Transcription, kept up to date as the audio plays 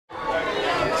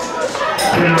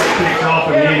kicks off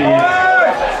for the Indians.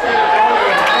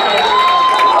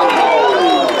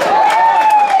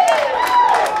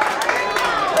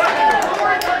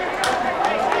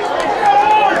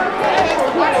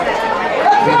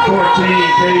 The 14,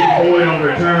 Cade Boyd on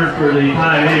return for the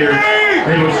Pioneers.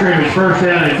 They will scrimmage first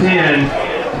down and 10.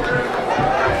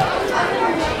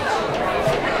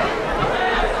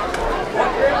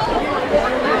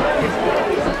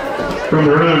 From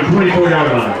the road,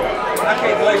 24-yard line. I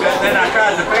can't believe that. Then I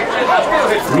tried to fix it. I still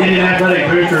hit The Indian Athletic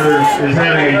Boosters is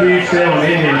having a huge sale on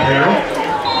Indian apparel.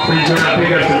 Please go out and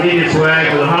pick up some Indian swag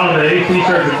for the holidays.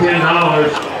 T-shirts are $10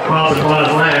 while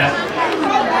supplies last.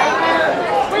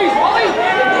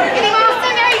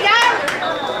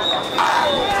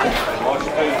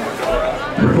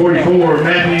 For 44,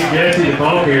 Matthew Jesse, the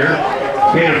ball carrier,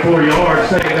 gain of 4 yards,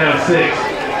 second down 6.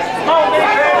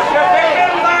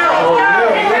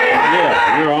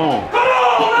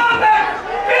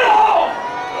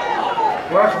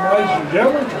 Welcome, ladies and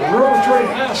gentlemen, to River Tree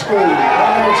High School.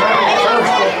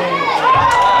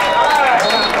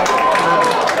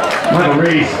 Michael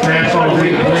Reese, pass ball is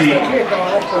incomplete.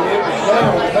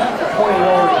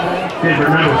 Hit for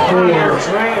number 4.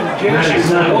 Maddox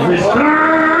Knuckles, his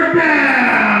third down!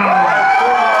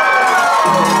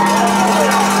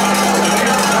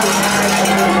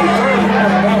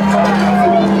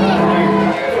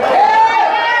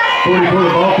 44, the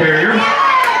ball carrier.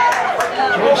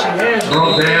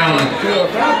 Brought down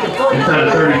inside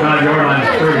the 35-yard line,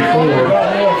 34.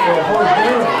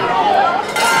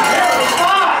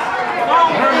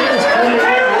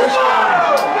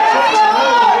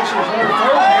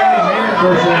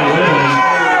 First down, Lebanon.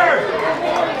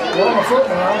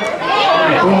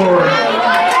 34.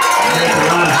 At the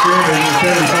line of scrimmage,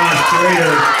 75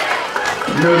 straighter.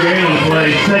 No gain on the play.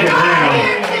 Second down.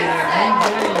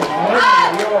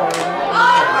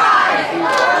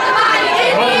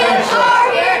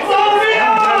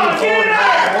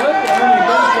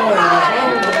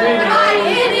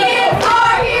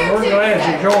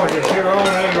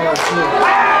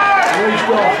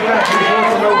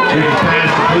 This is pass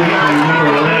complete to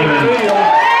number 11,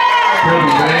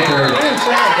 Cody Baker.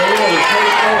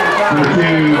 Number 2,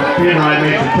 Penrite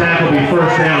makes a tackle, be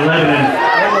first down 11.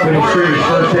 Middle scrimmage,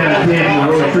 first down 10 from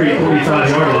the Royal Tree,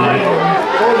 45-yard line.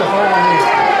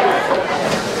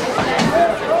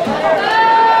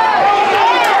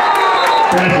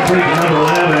 Pass complete to number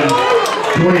 11,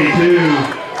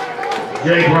 22,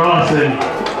 Jake Rawson.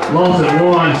 Loss of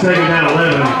 1, second down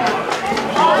 11.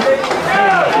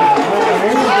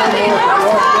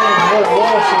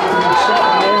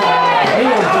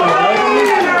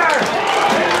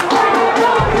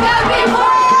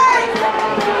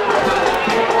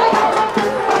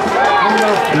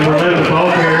 Number 11, the ball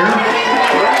carrier.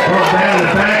 Brought down in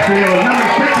the backfield. Number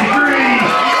 53.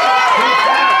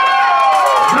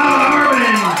 Noah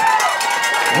Irvin.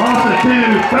 Loss of 2.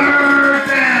 Third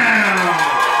down.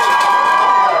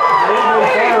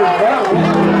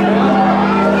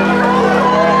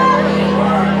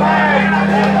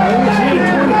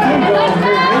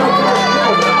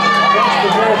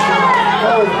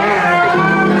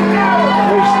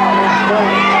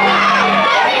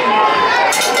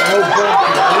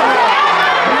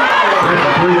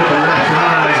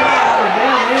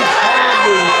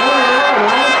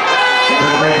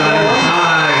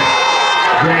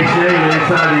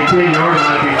 Inside the 10-yard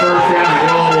line, be first down and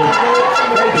goal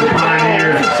to the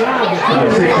Pioneers on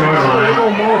the 6-yard line.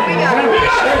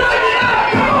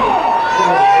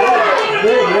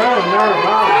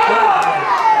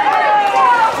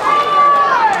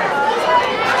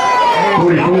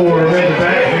 44 in the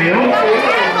backfield.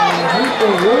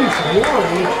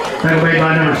 That made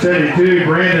by number 72,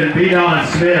 Brandon Bedon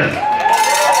Smith.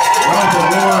 Off of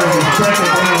 1, the second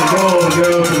down and goal to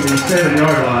go to the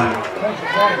 7-yard line.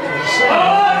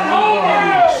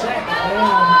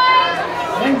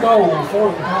 Then go for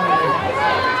the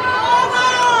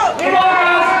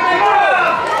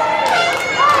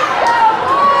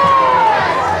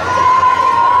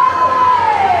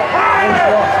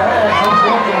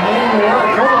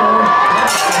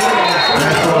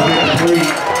That's all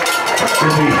complete.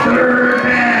 It'll be third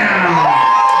down.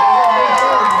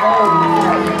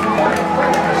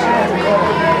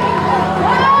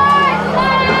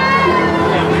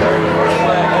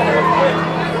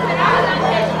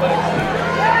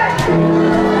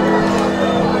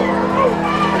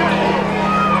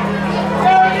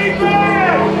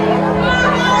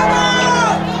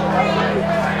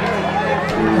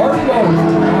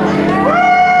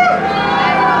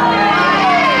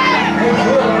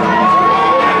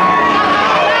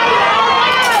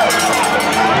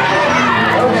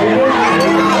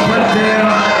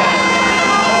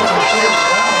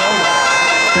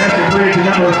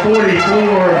 number 44,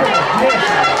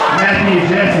 Matthew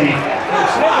Jesse.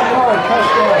 Second-yard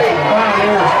touchdown for the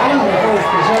Pioneers on the first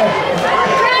possession.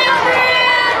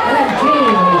 And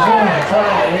King was in to try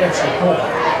to answer the point.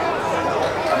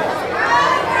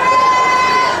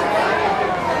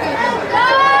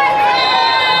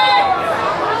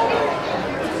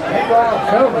 They go out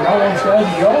covered almost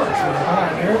 80 yards for the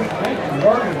Pioneers. They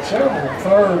converted several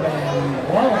 3rd and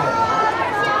 1.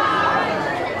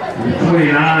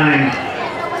 29.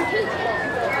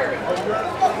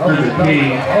 Number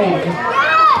King.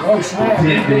 No snap.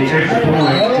 The extra point.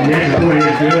 The extra point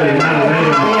is good. And now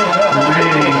 11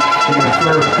 remaining in the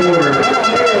first quarter.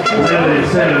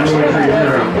 11-7, Roy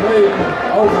 3-0.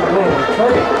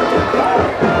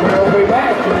 We'll be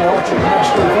back to watching high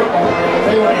school football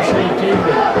on UNC TV.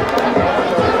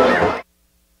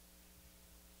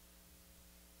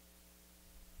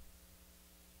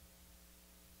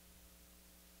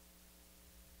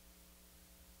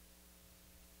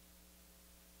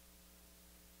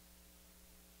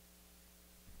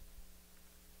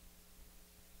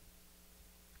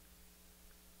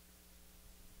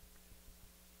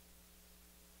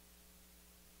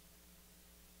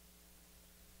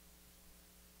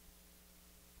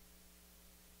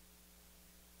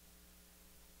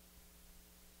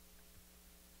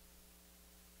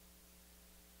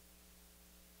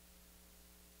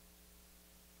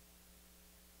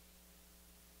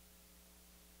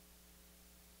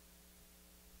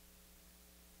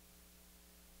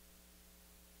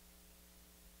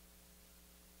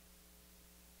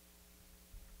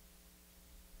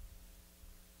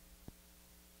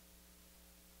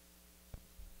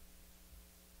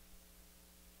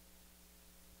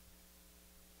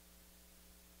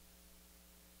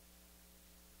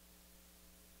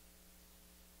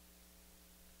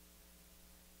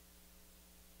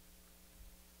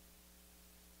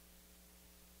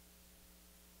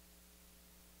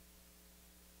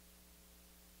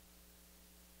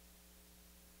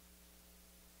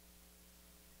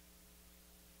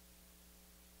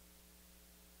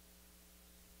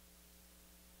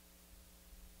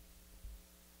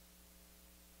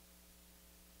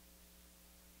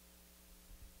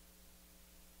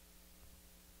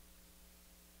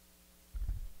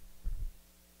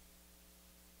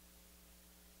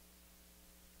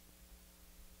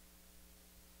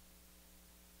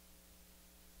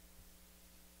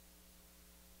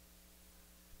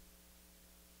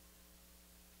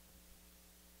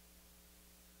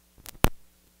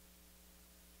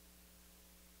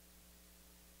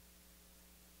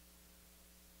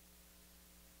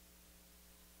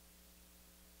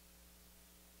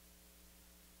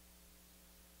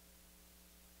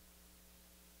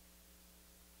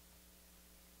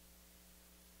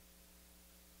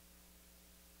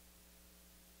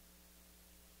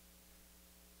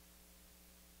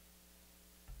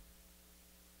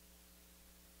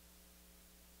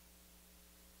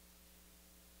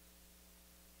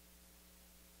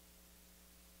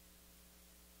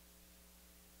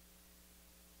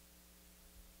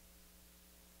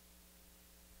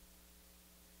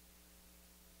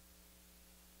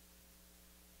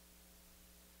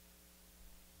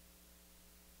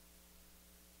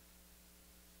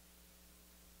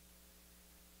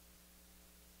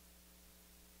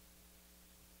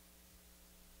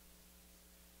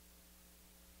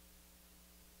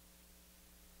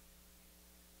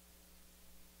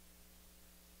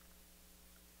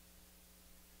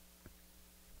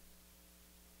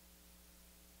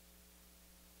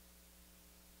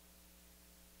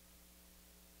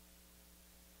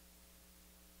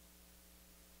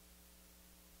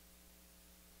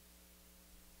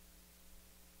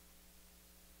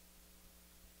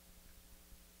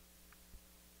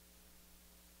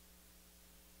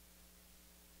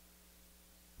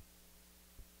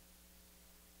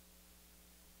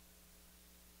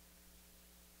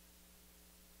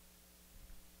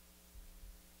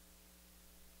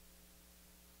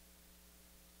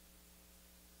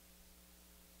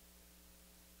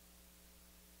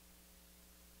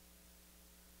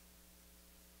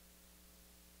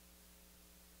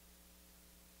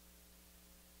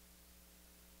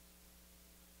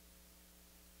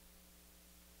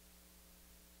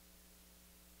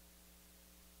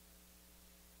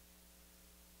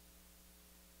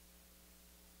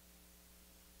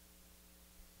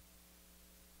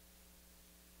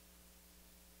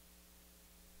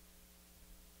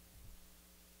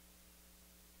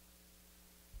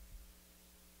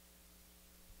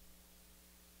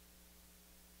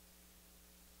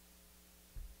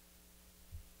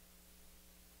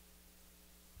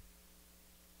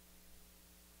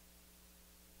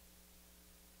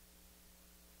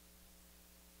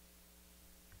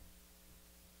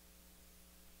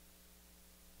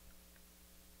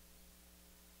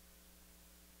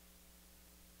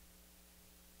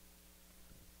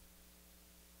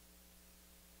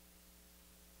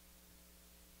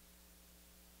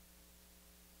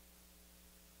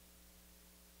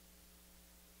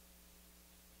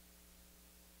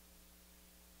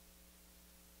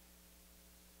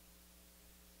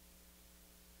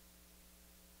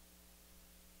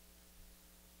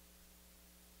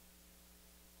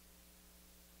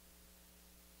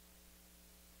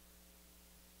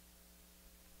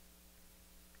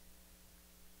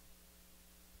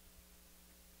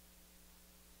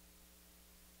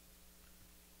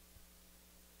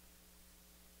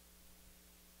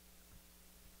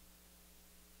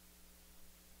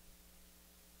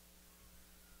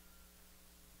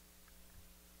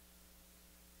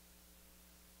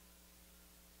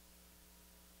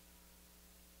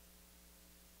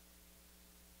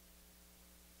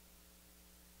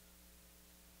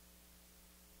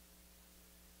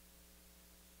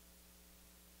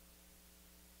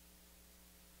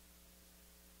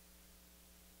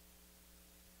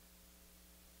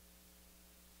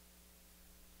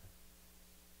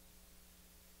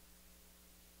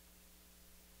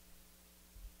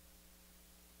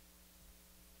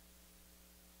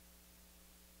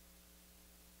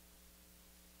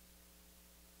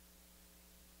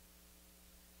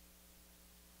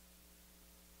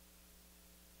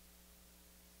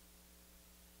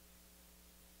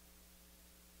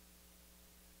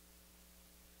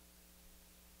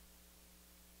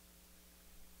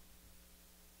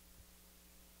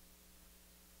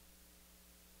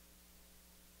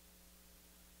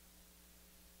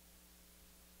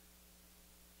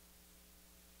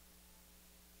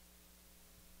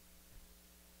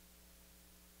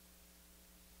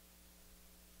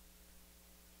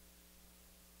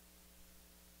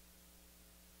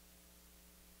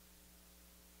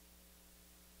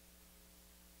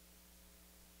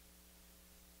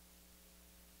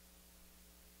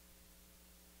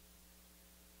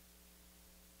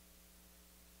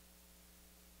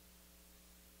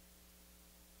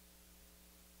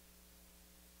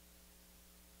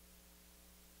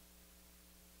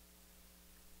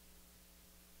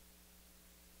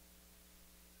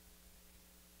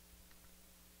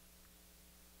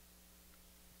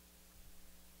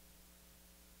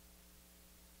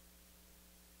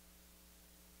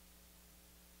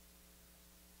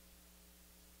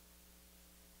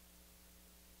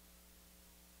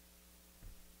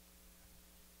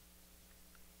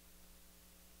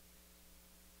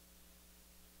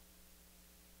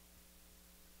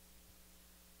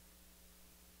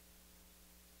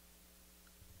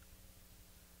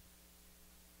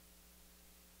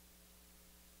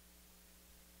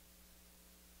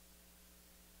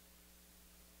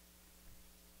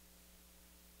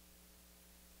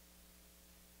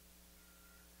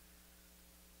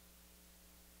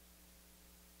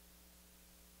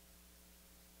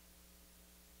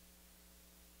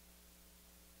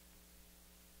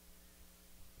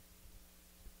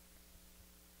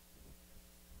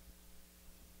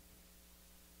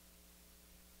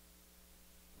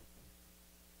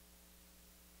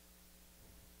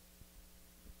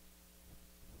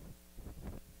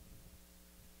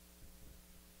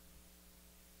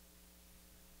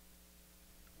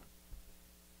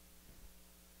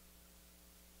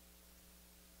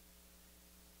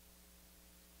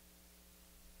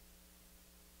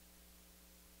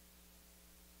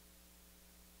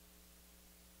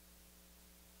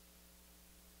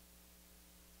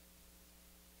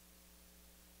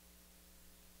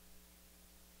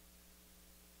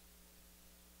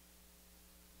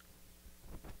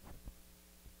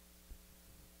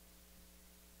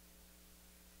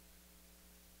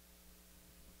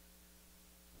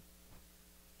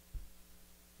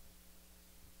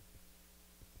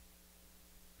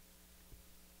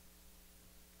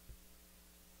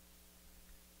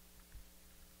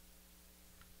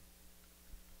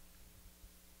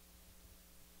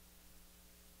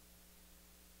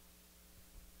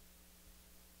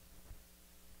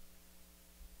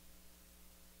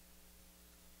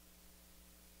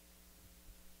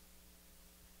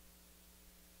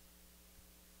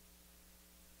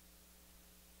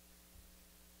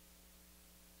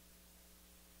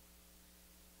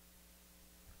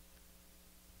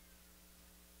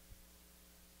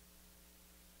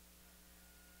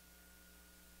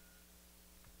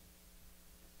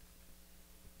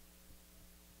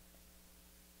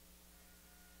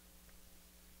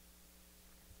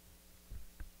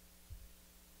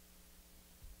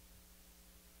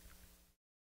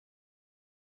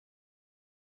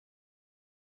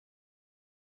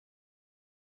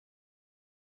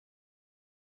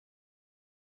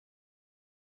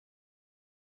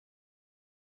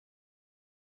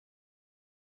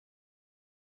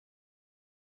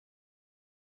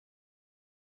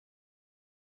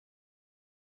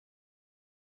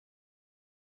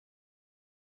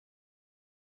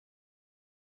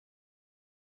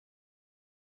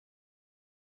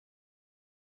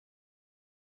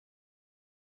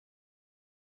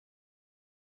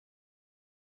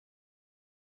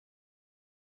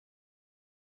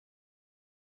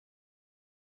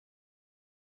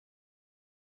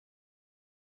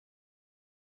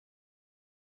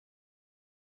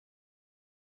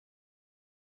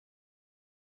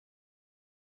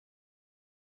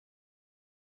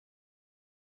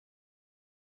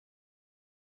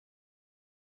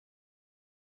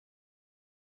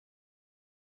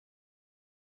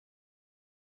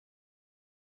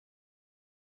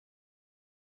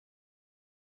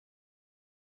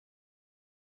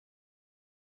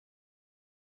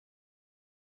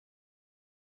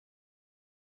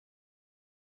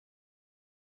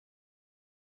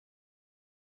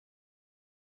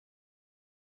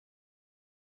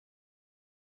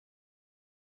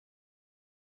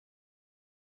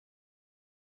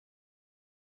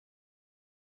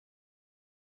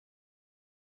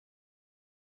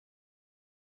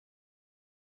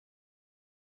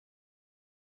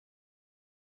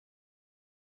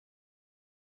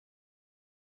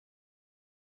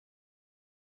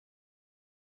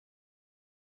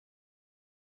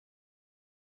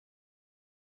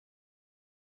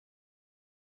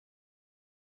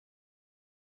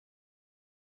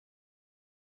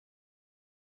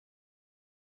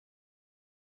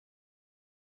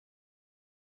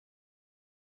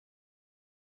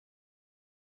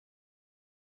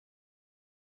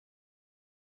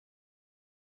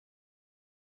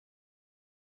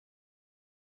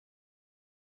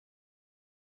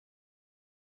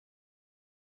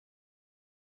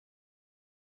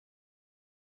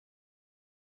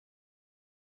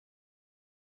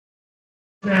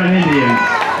 Down Indians.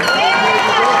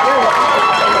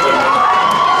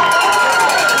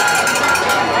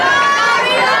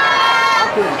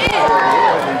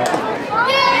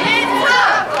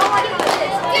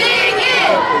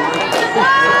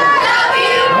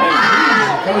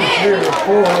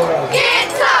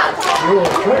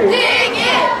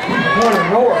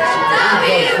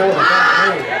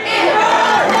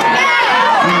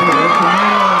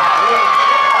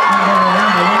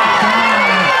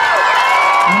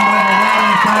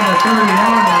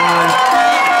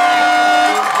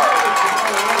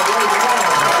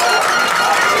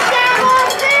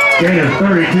 Gain of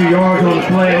 32 yards on the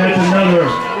play. That's another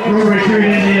Rotary Street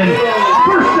Indian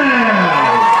first down.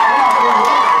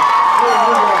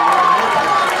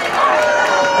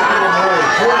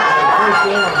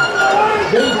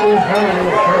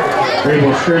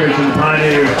 Able scrimmage in the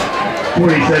Pioneer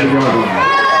 47-yard line.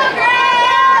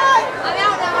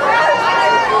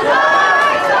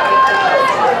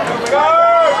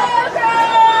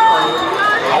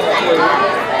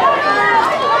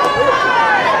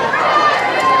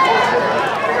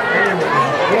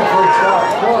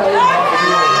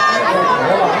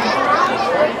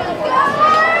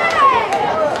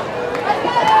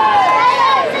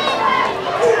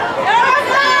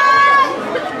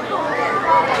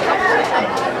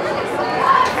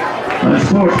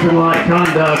 Unsportsmanlike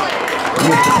conduct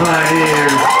against the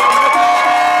Pioneers.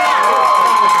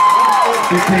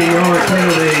 15-yard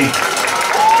penalty.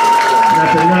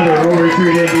 That's another Rotary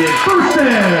Street Indian first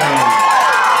down.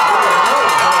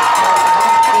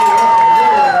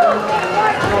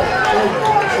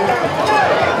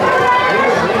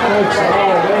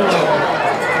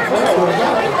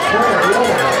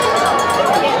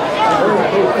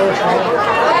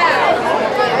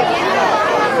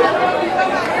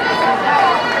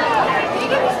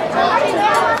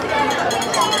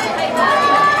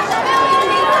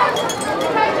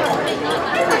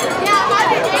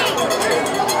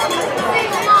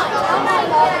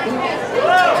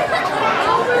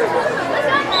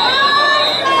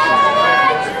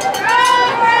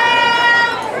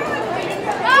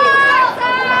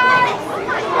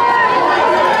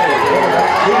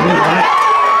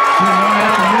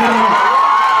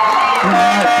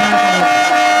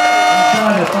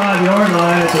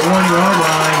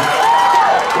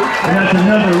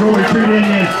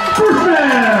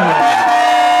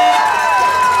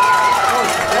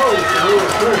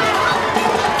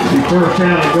 First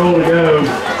down and goal to go in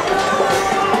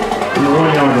the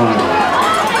 1-yard line.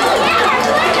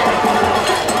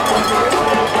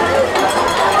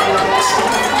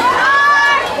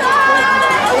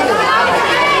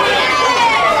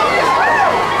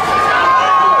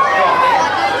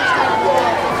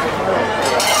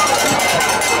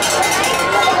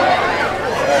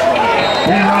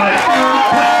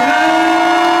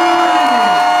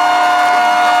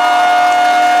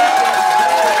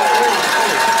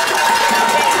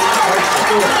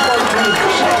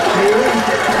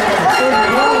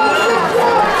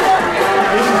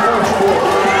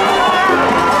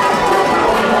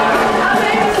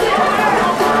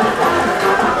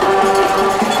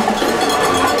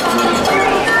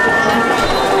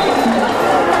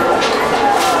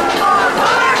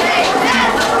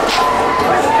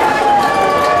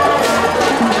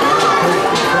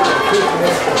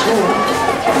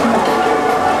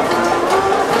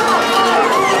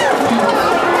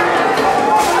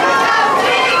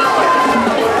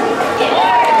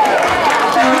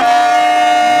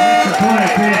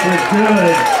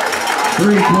 Good. 3:26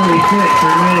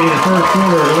 remaining in the first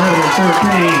quarter.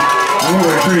 11-13.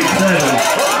 Rotary Street 7.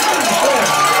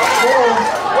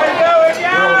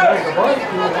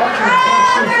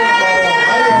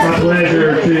 My pleasure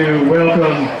to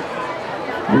welcome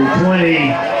the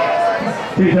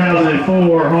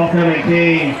 2004 homecoming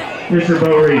king, Mr.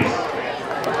 Bo Reese.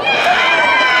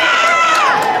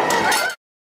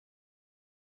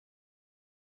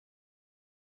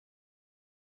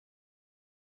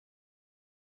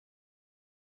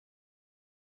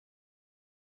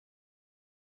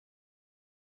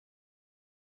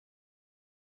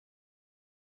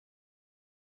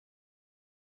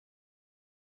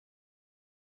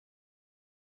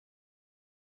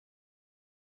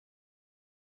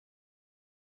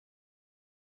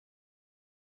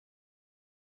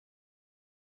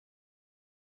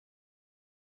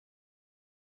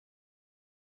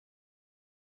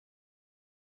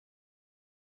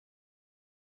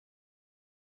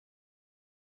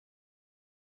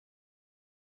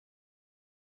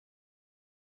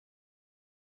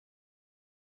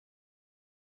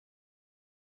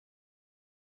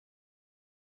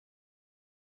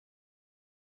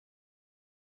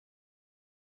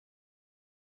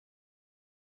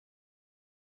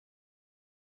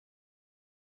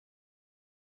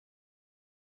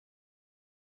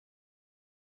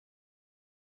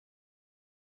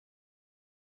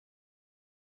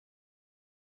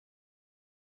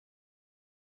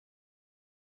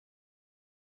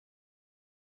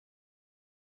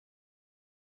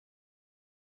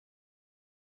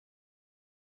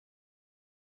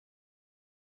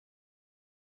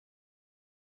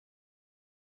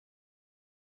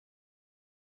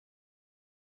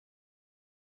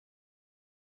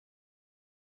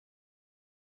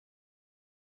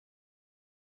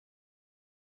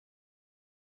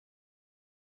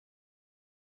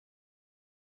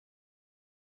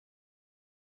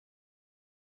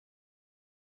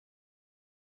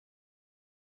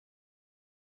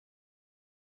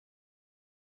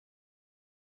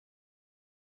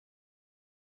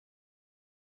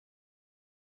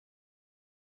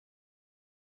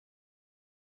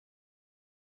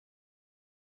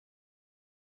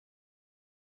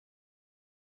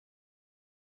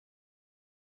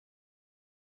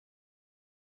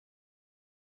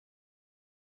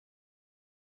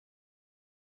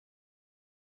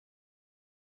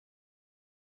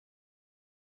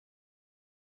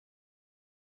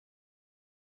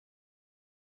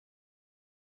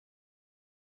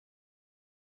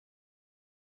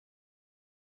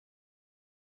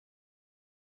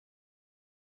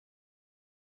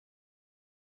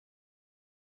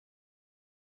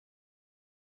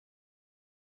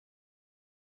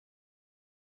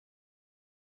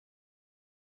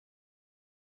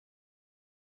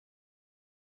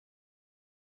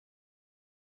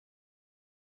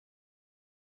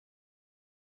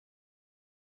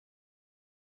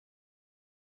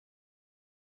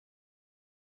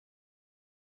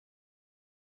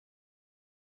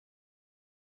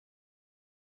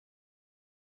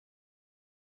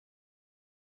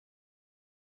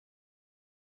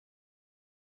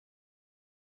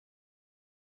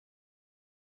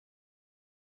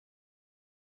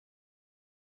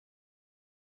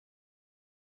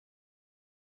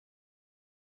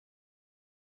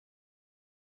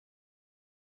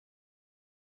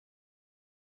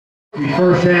 The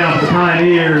first down for the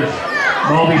Pioneers.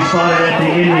 Ball be spotted at the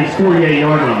Indians'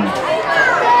 48-yard line.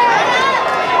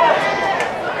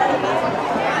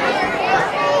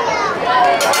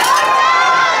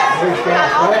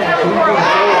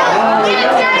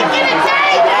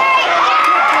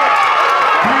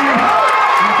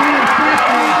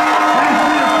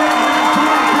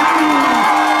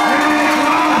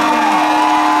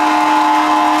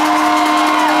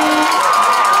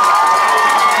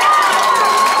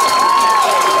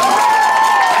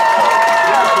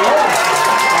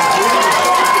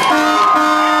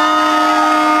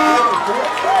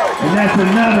 And that's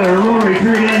another Rory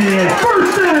Creek Indians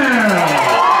first down.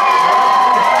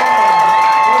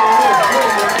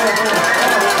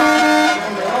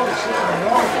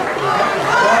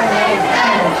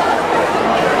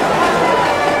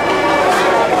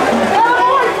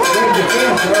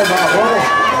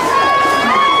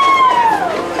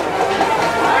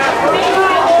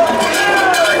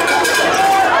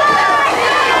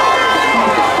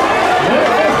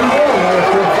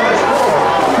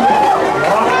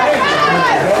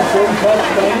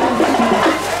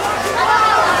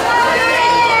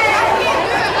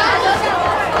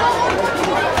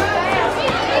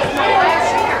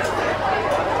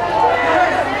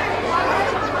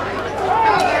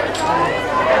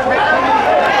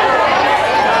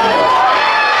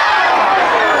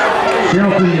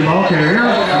 Shelton, the ball carrier,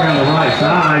 around the right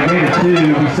side, gain of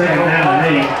 2, be second down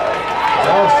and 8.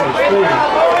 Lost his speed.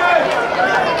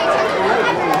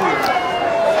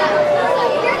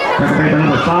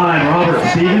 Number 5, Robert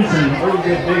Stevenson. Pretty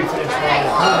good defense by the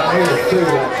Pioneers too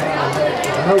that time.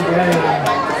 No game.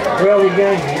 Well, we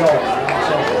gained the yard.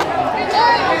 So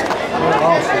they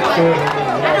lost his speed in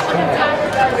the last time.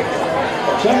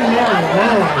 7 down and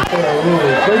 9 for a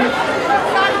Rory Creek.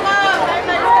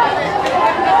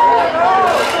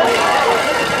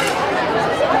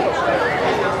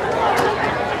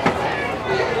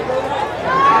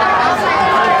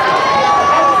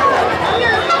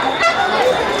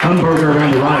 Humberger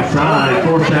around the right side,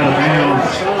 forced out of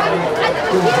bounds.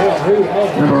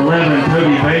 Number 11,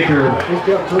 Cody Baker,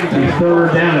 the third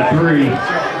down at 3.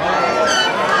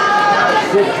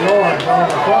 6 yards on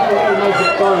the front, they make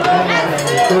it third down and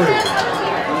 3.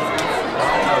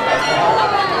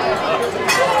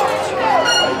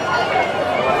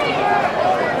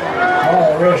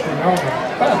 Ball resting on the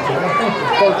puncher. I think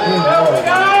it's 13 yards.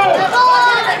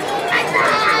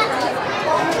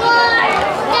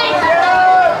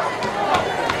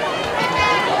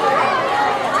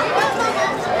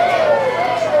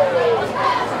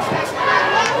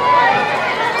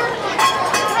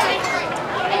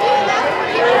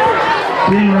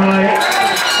 Right,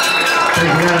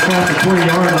 taking out across the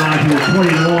 20-yard line to the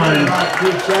 21.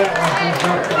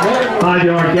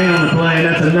 5-yard gain on the play.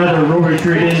 That's another Rory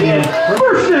Creek Indian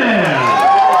first down.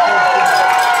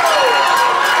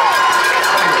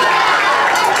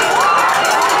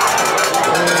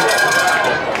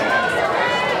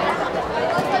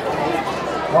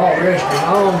 Ball resting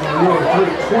on the Rory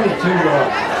Creek 22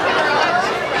 yards.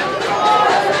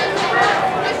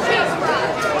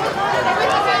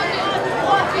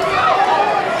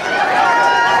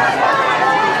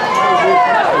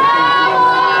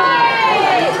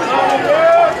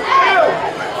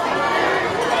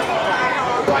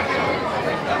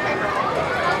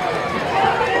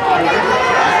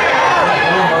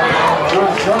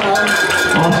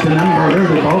 Austin Humberger,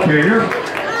 the ball carrier.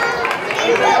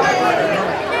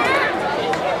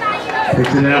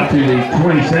 Picks it out to the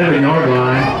 27-yard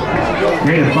line.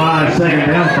 Gain of 5, second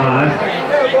down 5.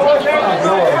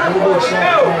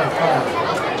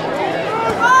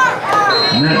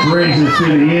 And that brings us to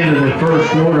the end of the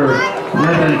first quarter.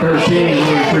 11-13,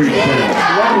 Rory Creek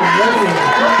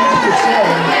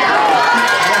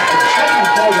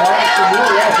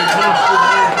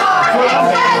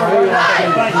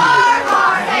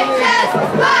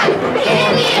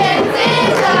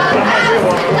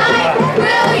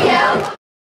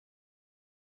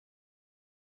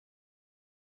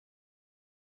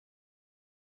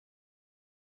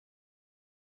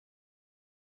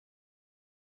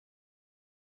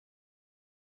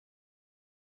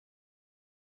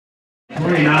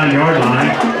 29-yard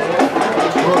line.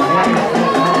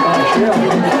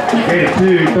 Gain of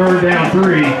 2, third down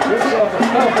 3.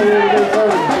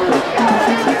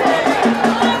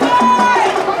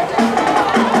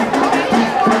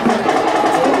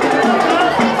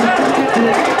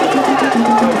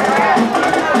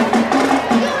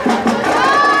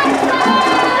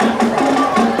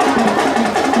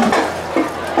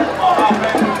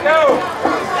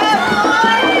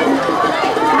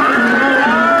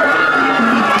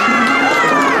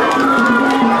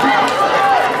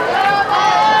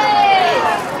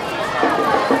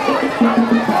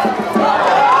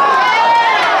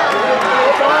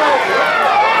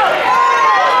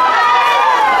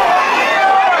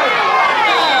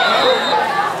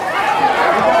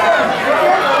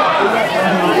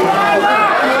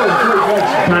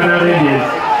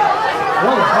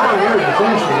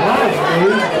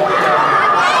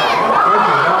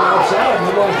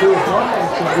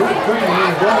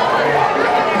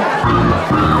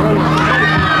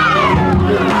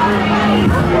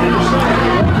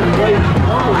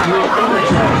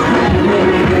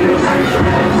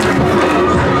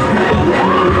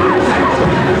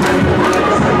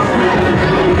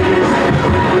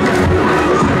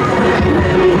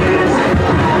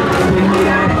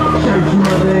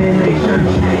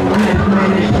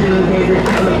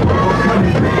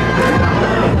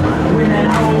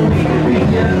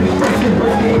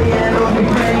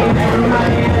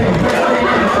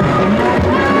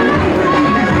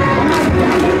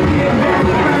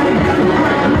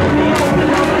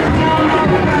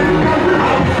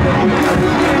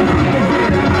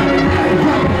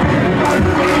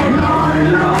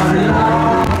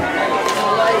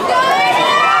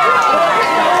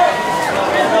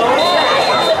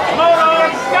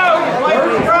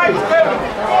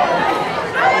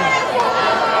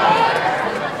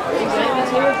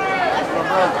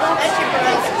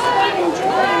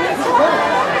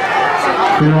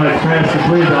 Green light pass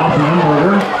completed to Austin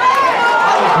Humberger.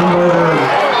 Humberger.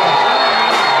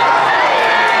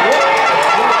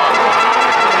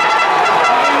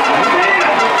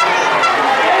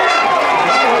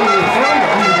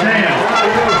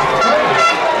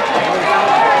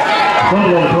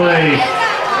 Football play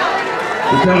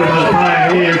recovered by the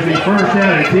Pioneers. The first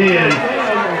down and 10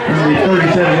 from the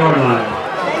 37-yard line.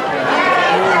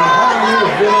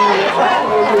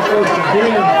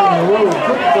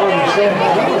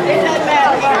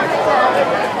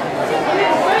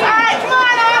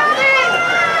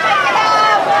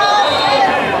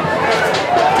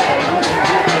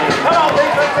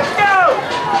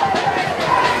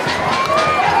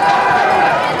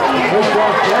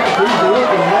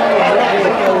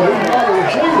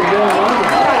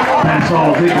 Pass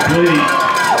ball is incomplete.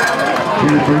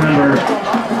 Here's for number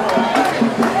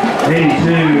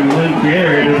 82, Luke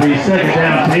Garrett. It'll be second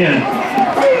down 10.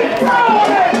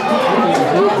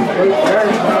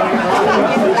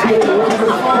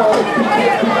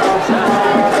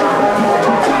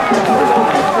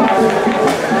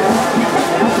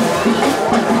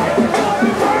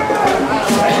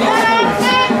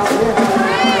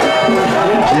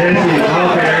 Jesse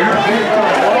Walker.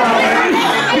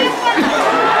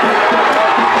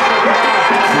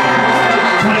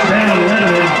 Touchdown,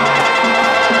 Lebanon.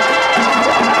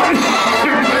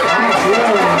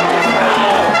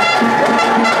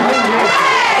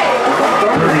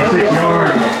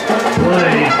 36-yard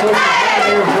play.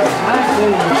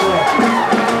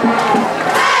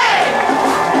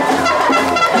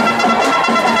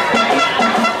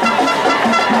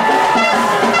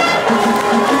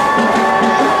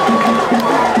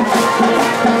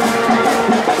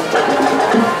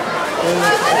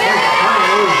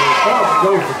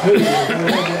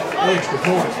 Extra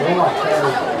points, they like that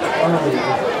early.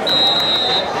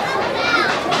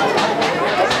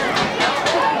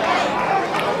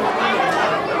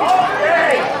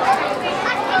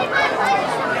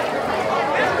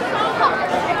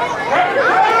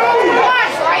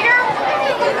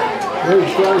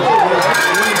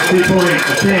 Two-point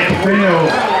attempt failed.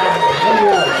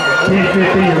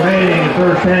 10-15 remaining in the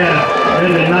first half.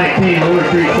 Lebanon 19, Lower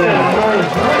Street 7.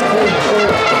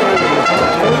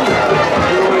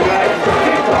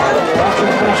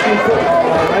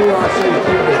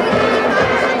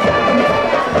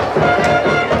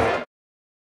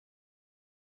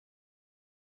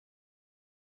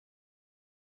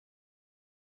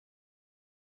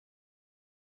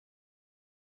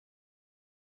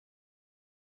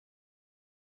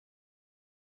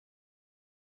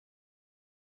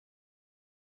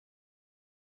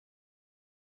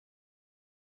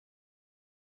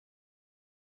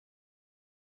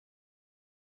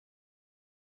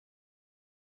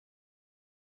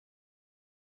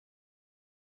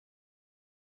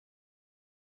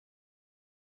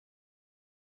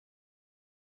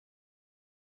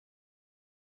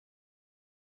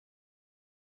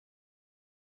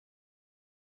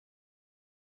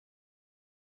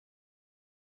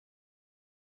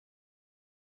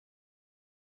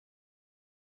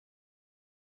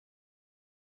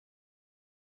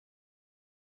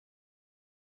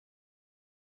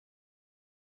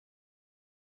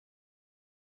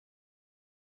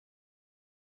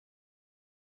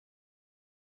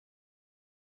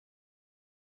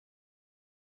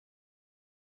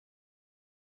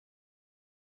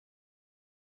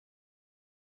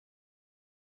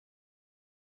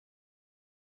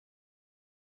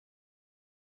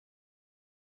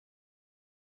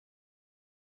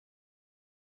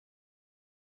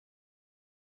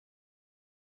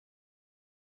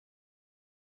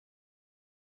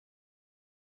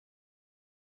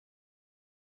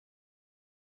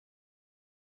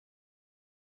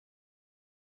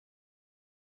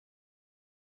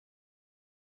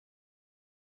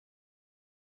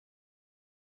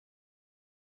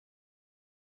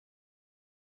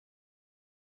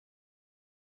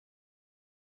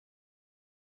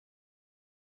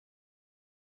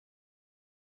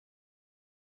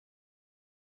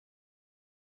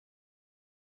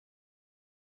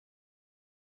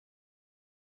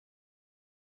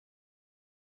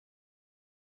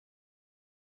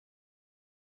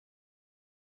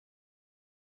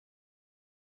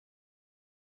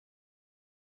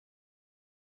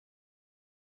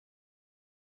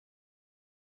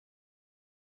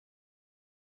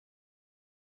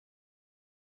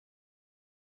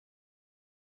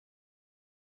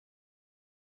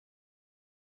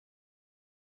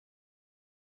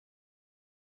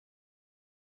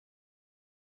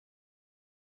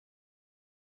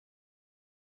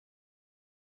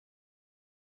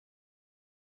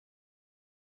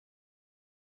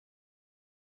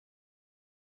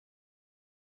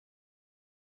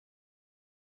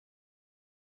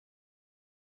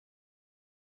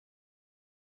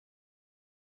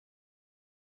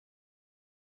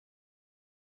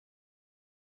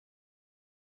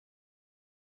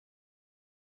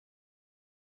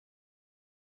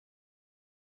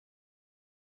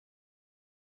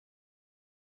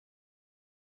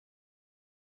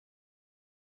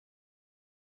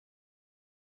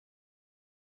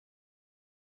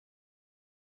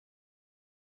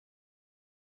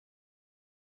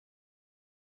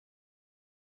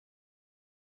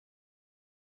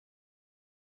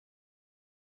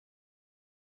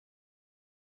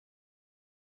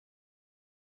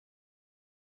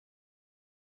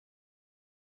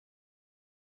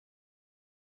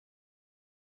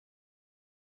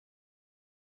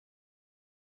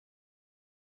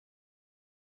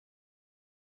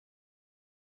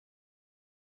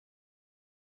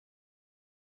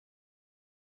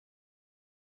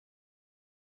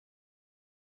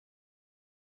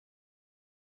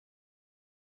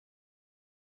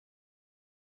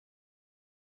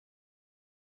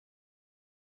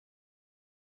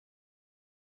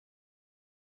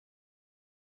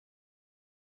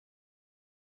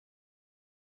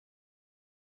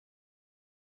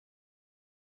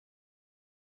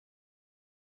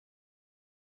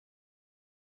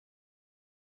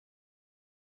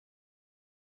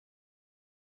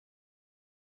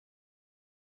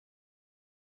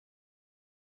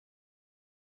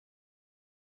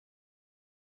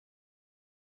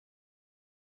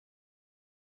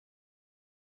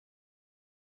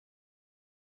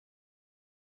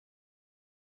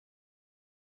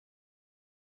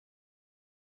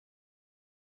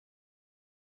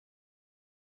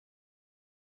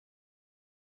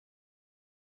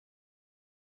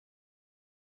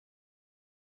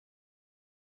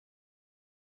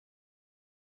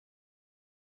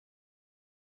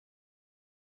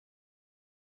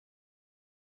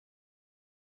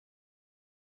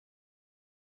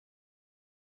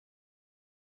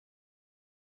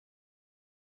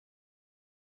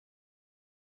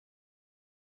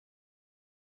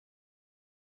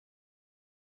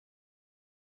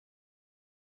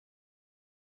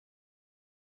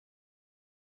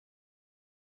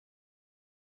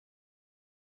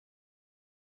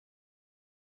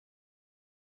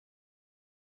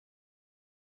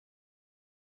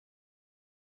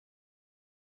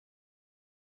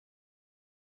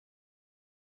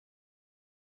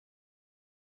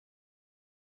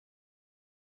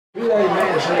 Hey,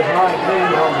 man, says right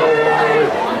there, I'll go over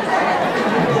it.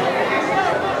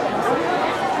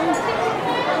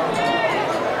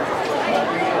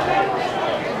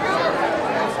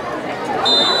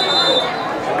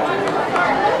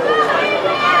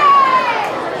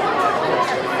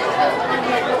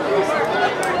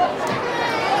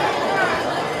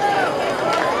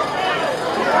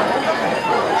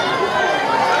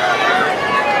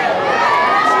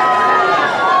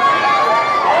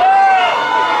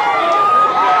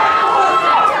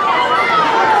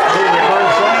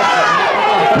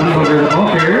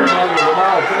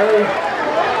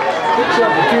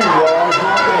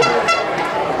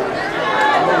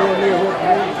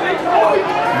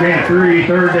 Gain 3,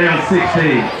 third down 16.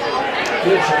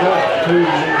 Gets it up to the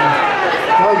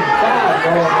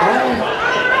 35-yard line.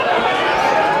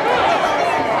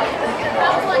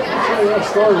 So that's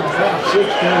third and 16.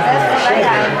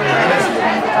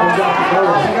 I've got to go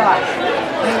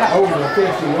over the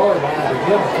 50-yard line to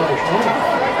get a first down.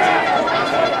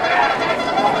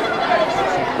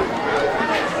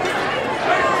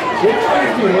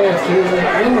 6:50 left here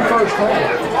in the first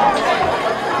half.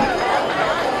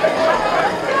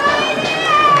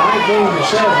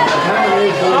 19-7. The time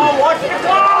is Oh, watch the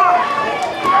clock!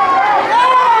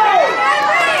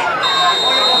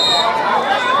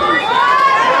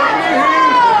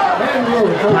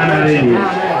 Timeout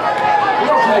Indians.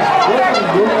 We'll take it.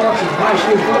 We'll watch some high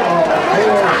school football.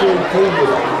 KLC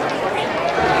Cleveland.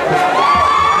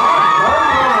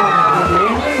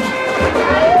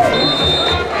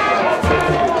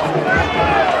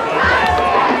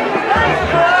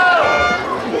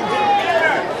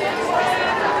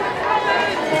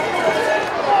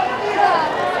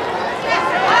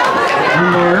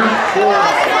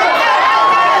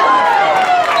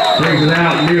 Brings it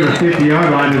out near the 50-yard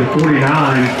line to the 49.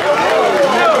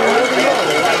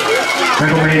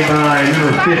 Tackle made by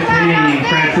number 15,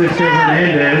 Francisco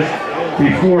Hernandez. Be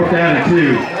 4th down and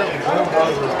 2.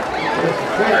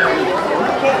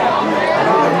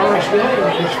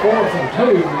 It's 4th and 2.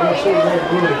 You'll see they're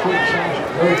really quick size.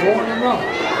 Go for it and run.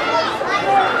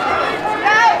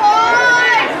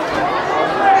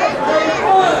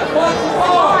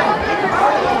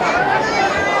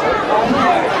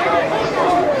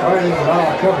 I didn't buy a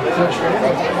couple of touchdowns.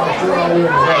 I'm sure I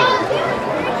wouldn't have.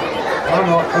 I'm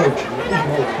not coaching.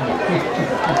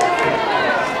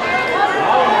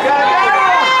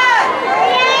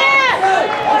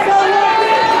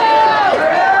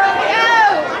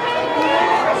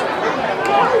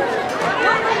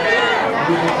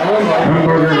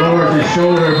 Humberger lowers his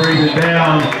shoulder, brings it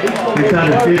down inside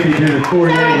the 50 to the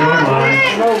 48-yard line.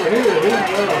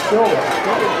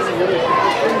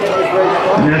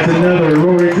 And that's another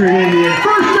Roaring Creek Indian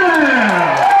first down!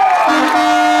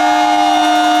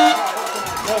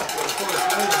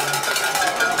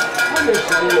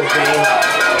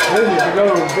 They need to go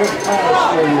just past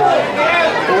the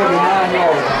 49-yard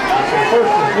line. So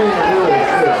first and 10 really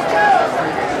quick.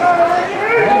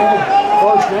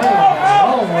 First down,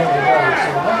 long way to go. So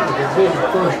that was a big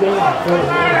first down for them.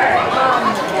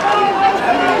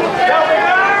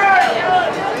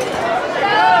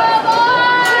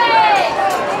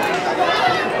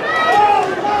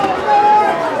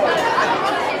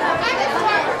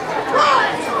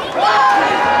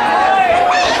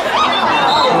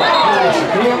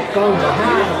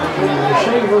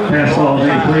 Pass ball is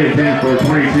incomplete, 10 for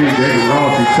 22. Jacob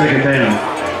Ross is second down.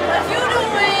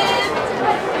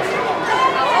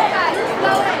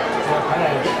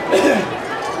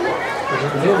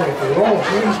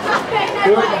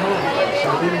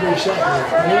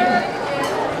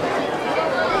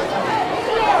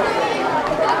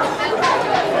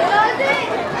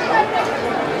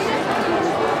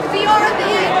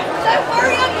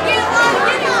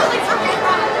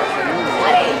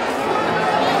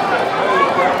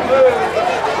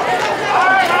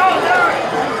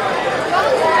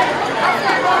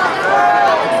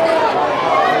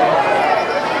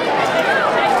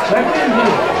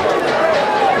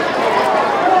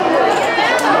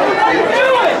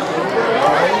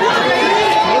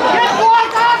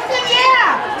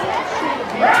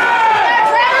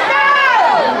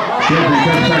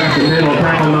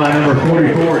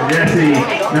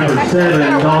 Number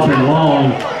 7, Dalton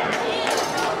Long.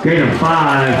 Gain of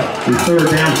 5, his third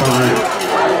down 5.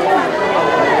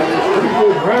 Pretty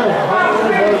good ground.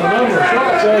 There's a number of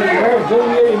shots out here. Until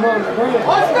we get him on the ground.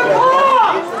 What's the ball?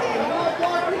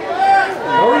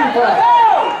 35.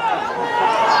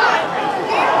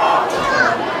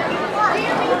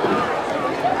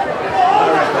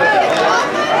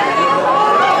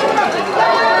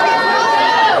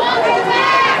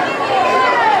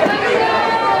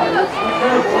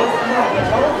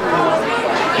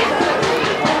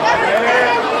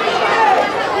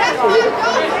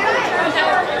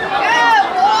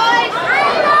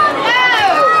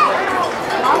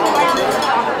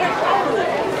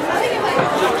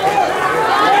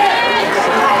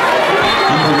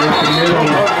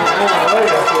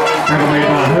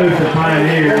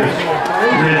 Baptist,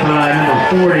 led by number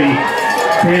 40,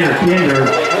 Tanner Kinder,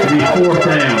 to be fourth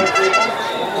down.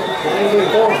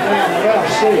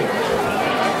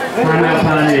 Timeout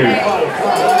Pioneers.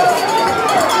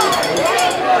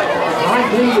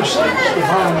 19 to 6 to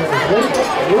Pioneers.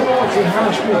 We're watching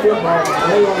high school football on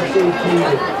ARC TV.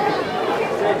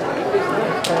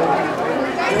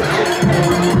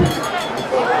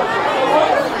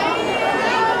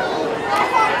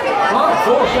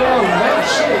 Fourth down, about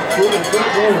 6. We're a good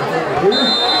game for here.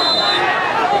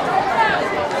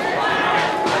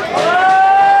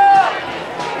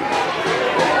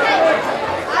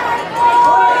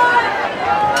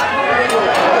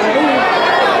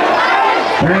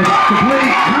 That's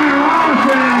complete. Hunter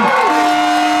Robinson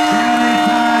down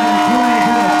inside the 20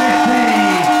 to the 15.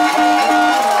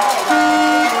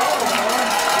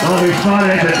 Well, we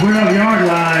spotted at the 12-yard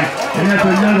line, and that's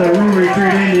another Rural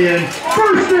Retreat Indian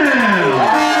first down.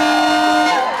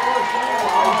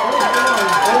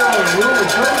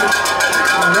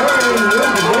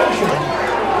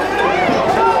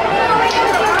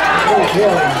 Yeah,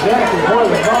 exactly where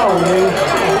the ball is. I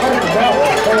think about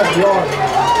the 12-yard line.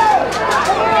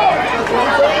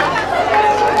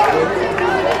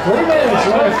 3 minutes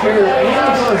left here in the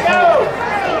first half.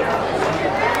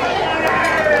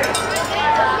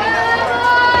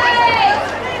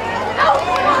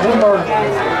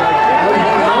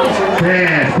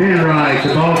 Pass, pin right, the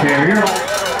ball carrier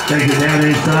takes it down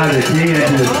inside the 10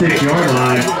 to the 6-yard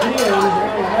line.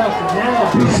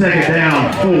 And second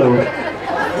down, 4.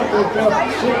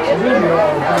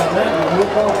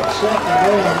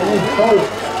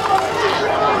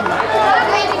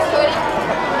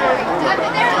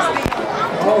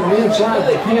 Oh, inside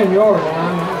the 10-yard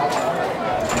line.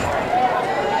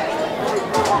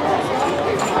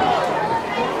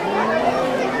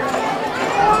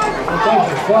 I think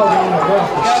the 12 on about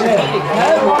the 7.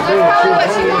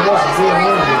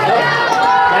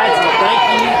 That's it, thank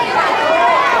you.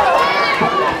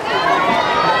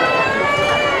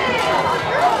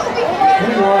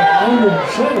 Under the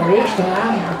center this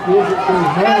time. Gives it to his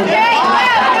man.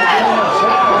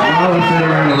 Robinson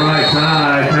around the right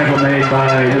side, tackle made by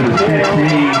number 15.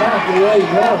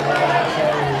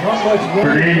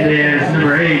 Fernandez,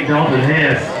 number 8, Dalton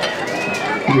Hess.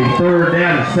 It'll be third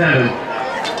down and 7.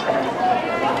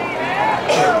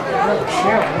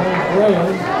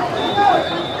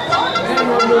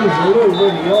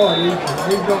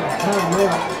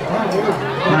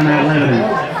 Timeout Lebanon.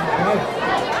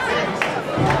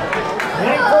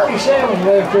 47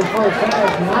 left in first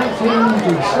half, 19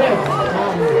 to 7.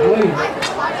 Pioneers lead.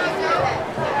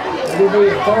 It'll be a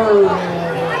third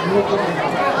and look like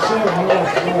about 7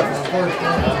 yards to go for the first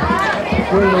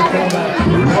half. When they come back.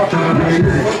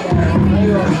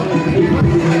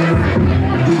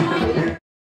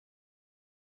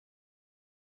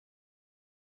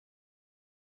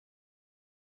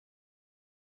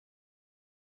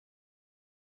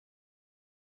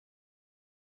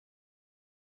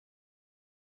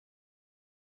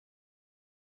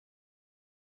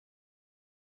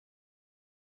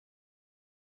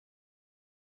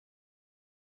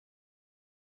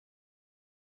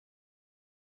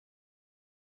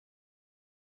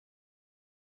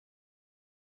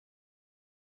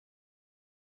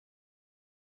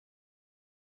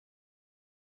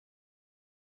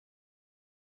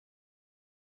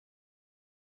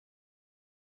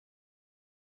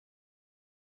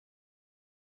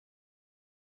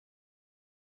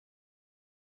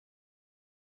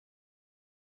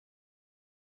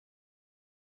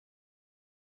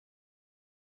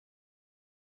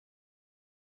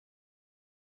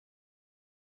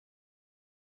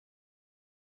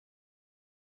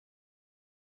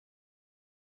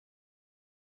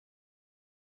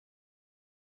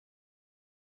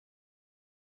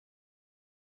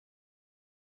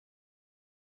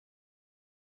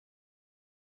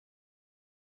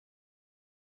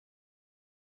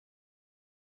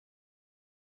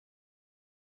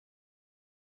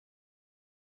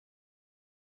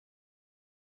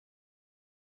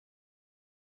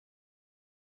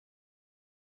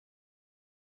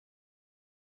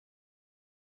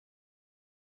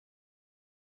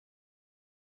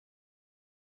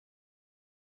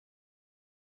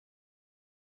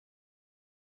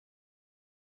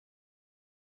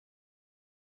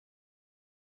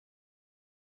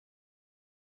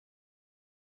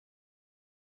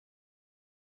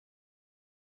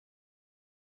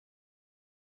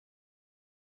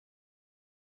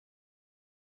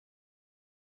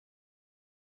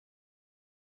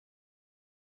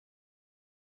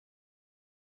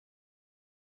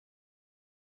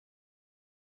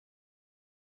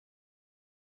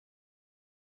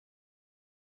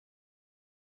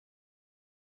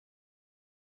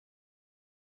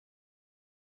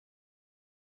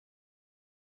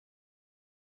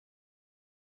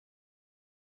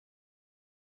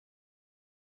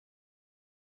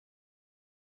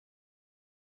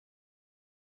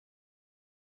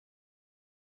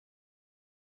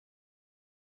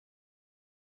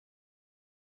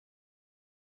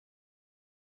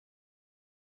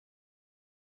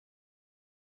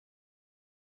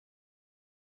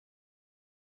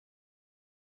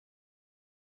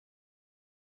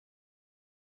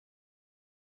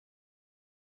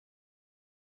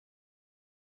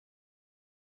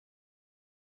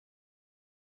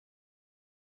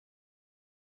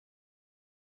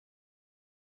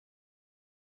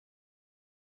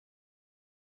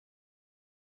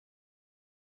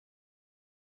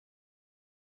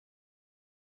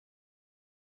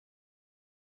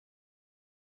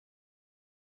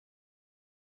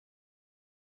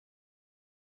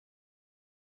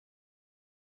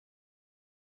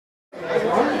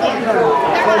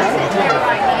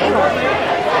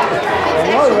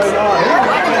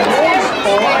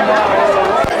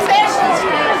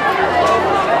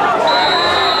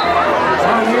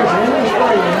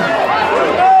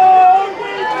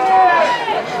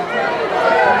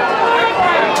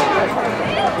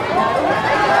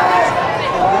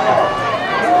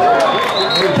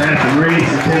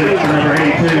 Number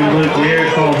 82, Luke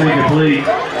Garrett calls incomplete.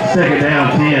 Second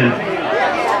down, 10.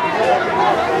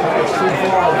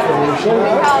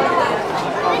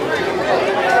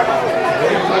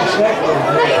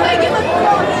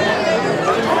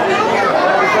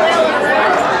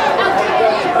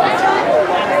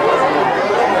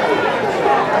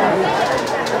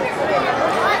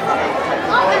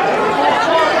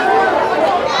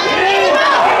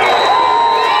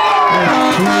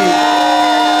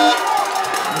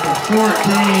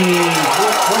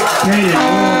 Caden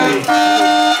Roy,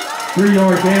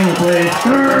 3-yard down play,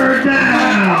 third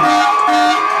down.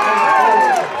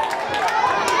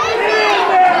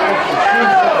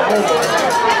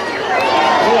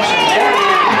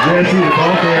 Jesse, the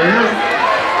ball carrier,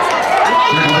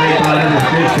 made by number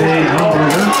 15,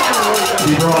 Humberger.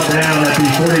 He brought down at the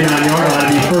 49-yard line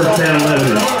to be first down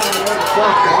 11.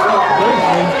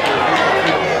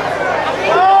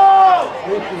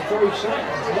 53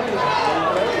 seconds.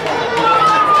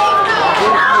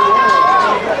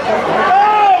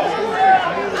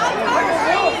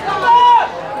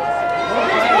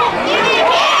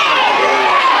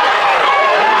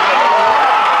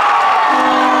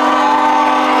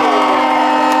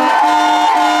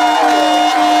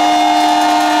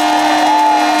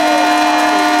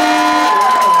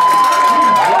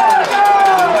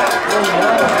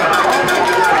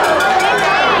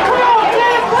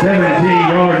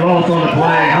 17-yard loss on the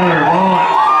play, Hunter Vaught.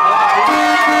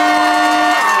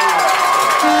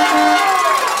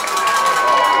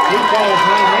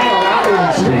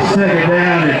 Second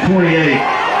down at 28.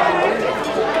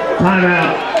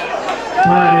 Timeout,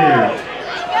 Pioneers.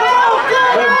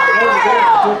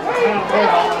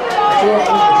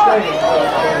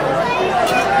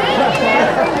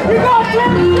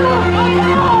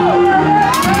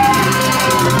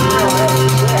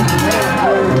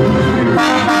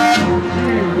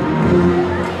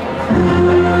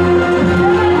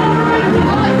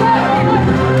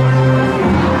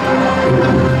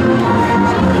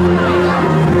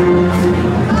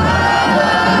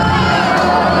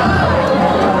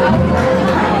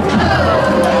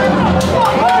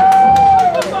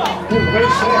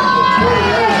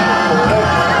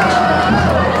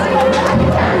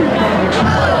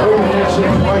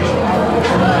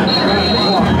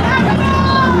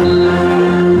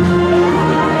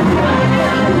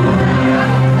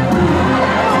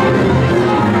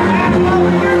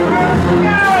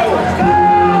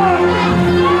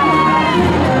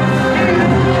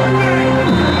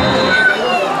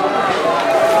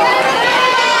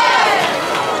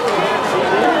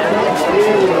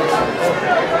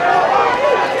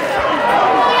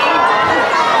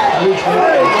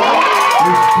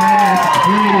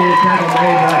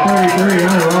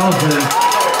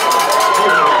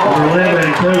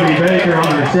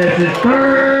 Reception,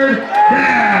 third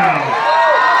down.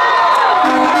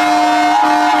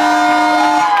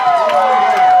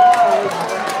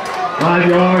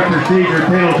 Five-yard procedure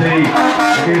penalty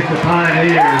against the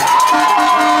Pioneers.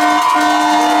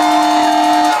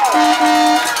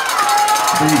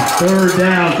 The third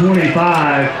down,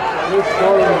 25.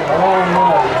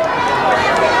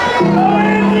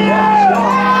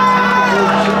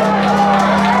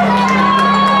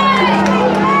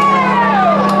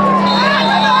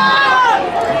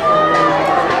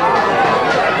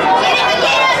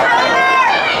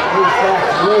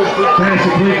 Pass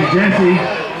complete to Jesse.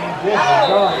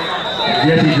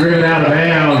 Jesse driven out of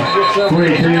bounds.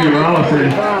 22, Robinson.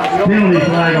 Penalty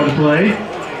flag on the play.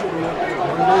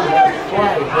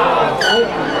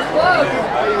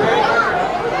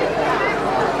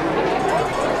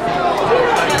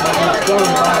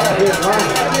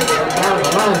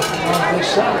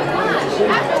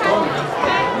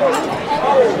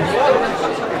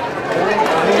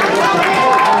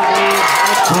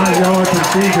 Five-yard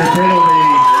procedure penalty.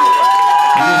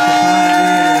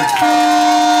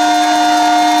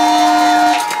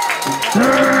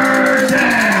 Third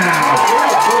down.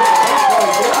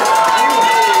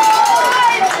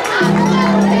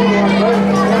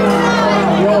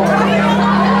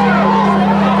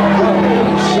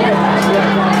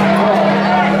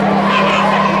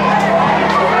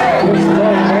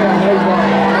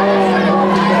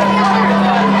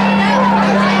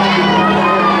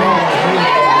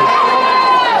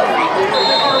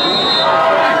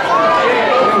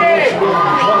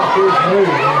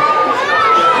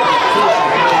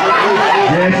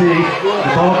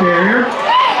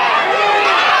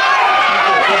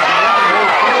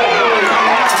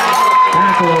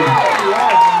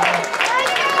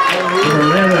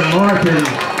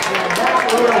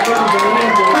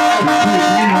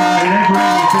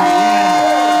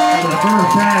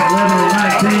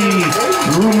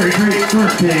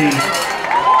 team.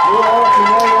 We're off in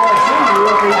ARC.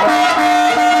 We'll be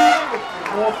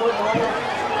back. More football.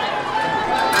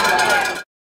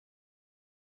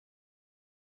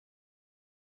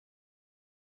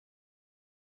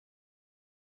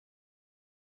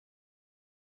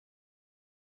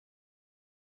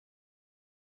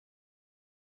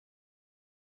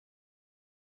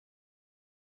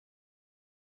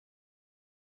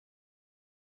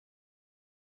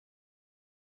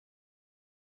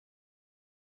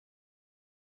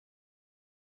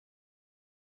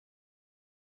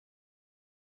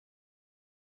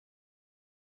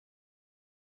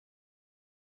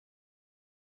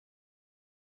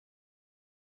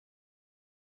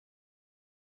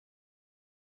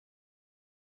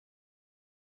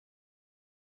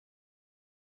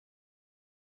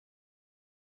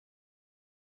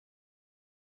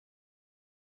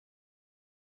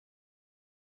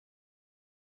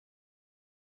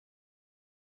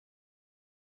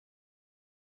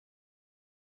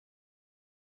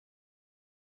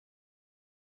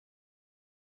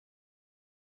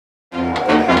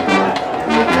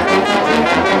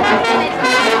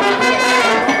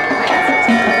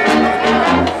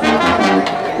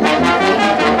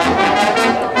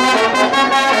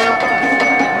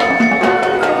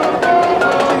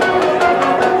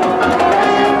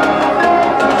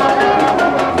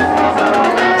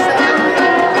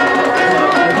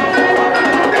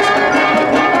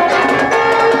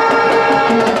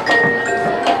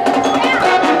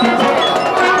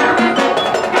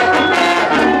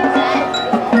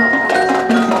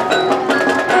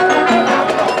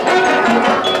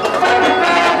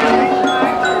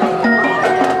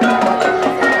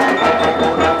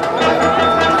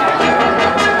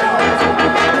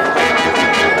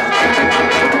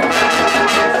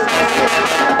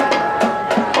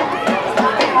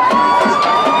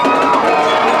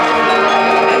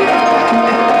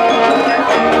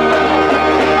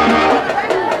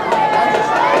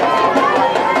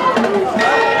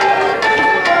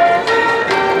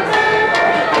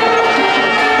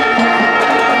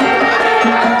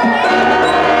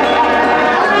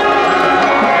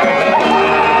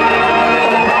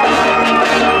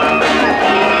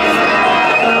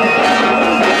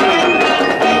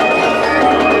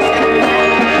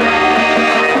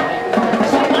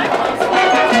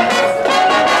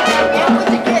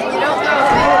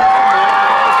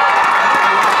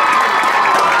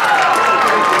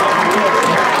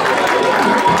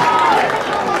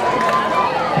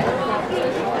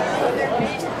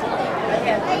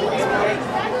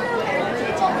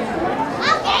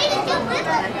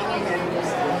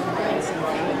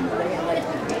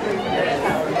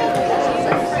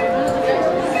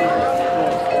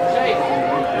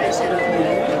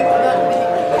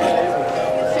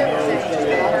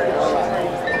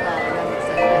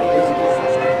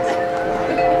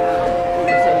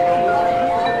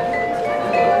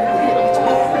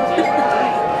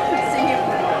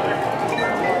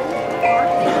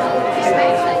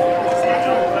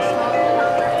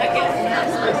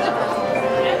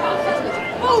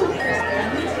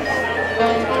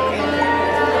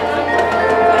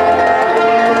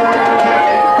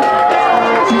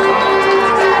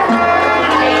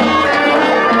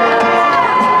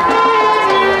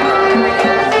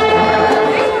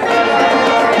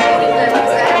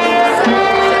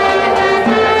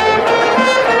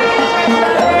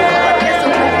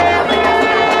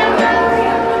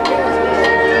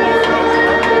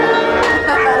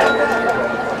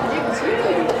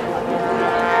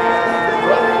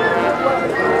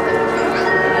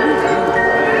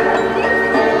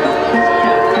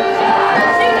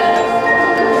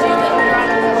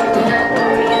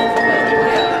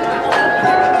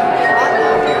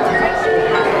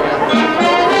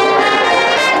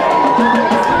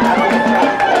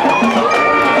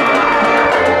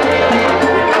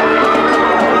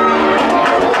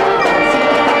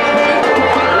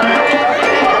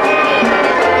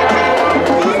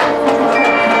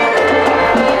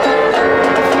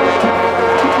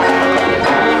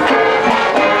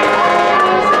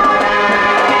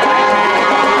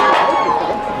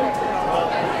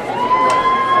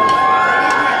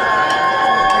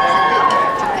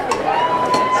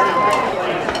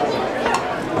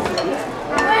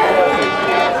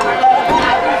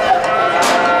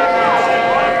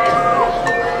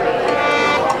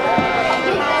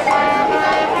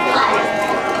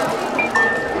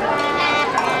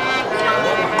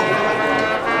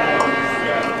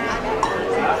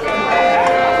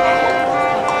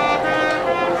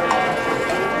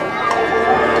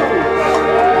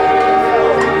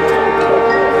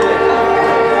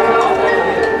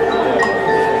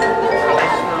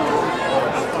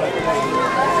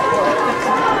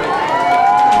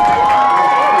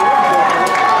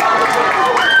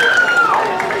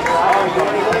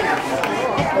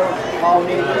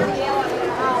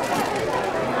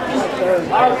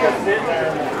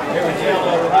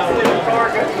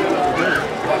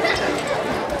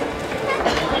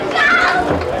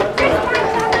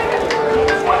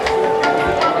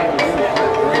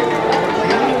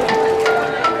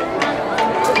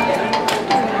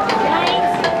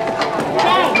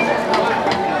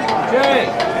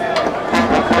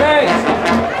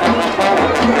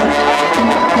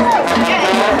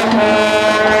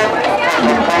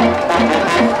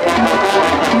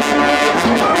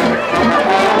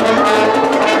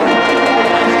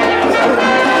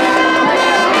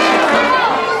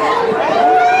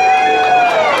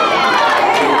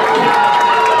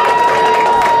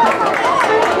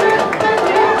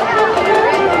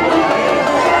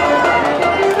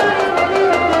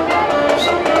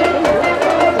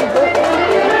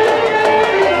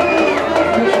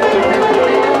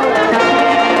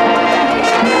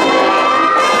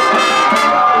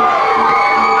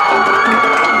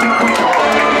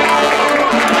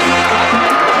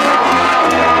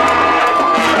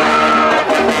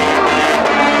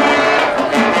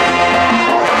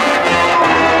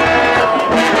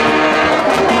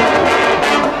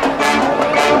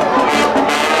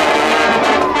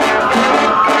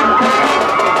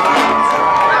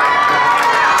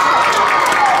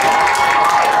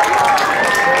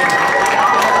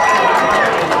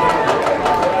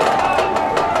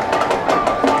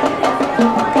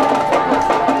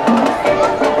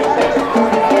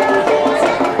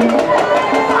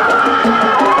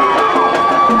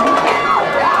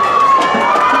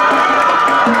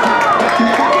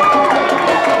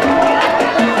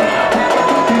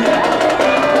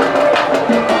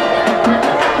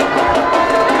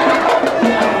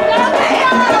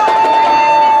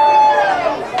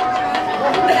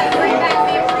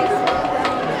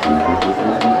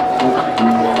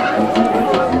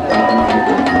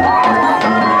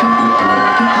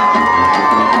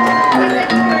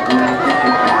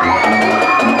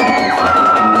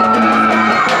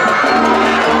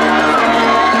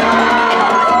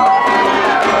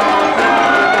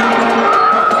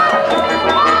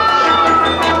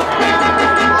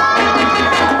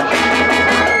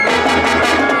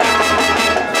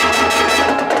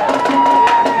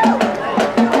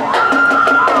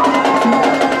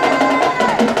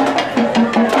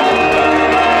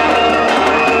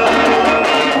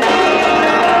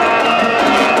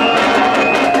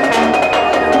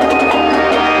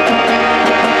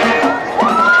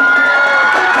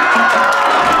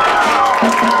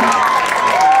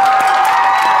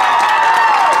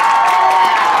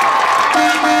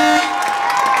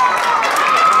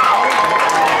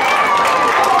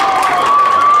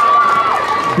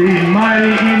 The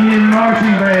Mighty Indian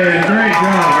Marching Band. Great job,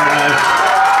 guys.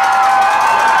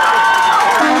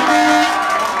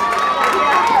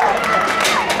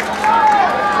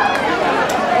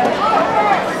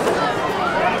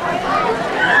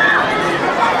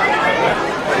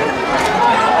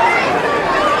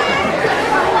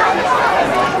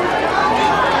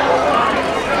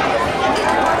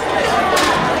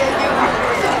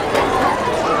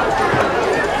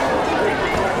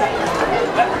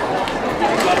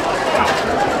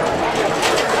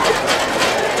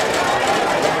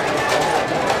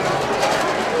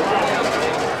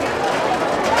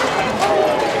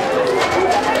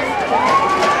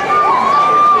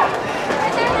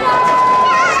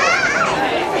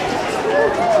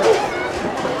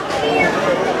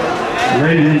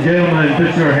 Ladies and gentlemen,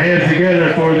 put your hands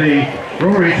together for the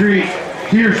Rory Treat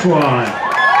Cheer Squad.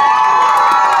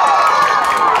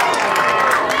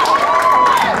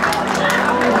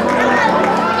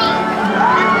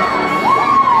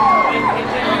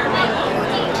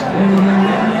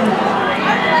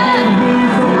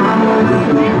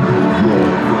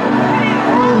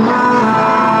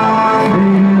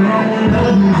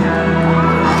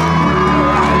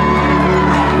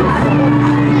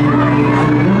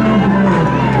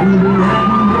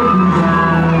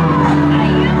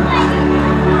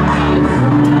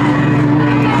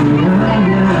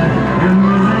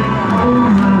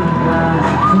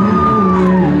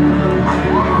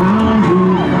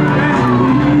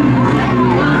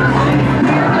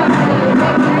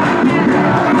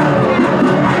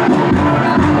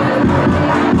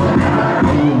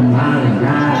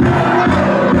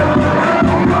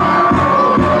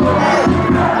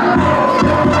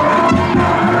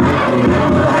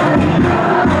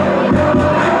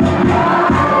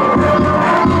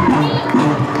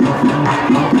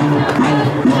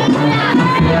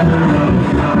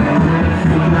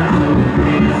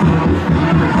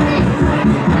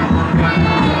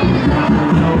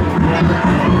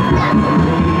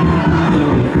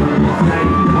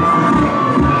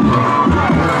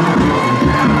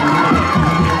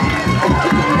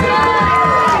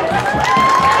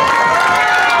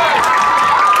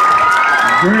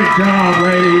 Great job,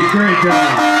 ladies. Great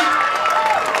job.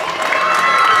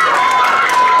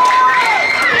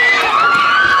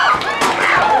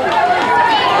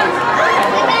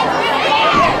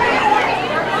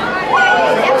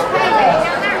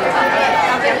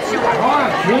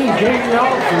 King kicking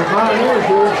off for the Pioneers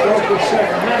here to start the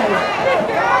second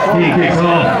half. King kicks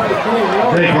off.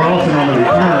 Jake Carlson on the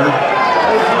return.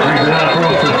 Brings it out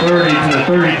across the 30 to the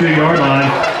 32-yard line.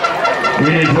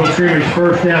 Indians will scrimmage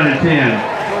first down and 10.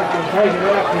 Take it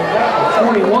out to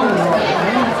about the 21-yard line.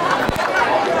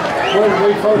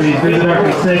 Please visit our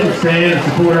concession stand and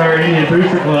support our Indian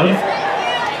Booster Club.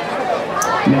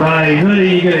 You buy a hoodie,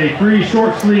 you get a free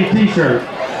short sleeve t-shirt.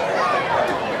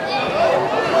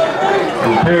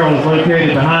 The apparel is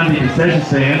located behind the concession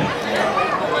stand.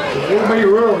 It'll be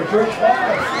really quick. Just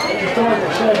started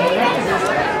at 7 minutes.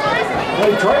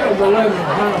 They trailed 11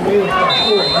 behind me and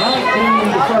scored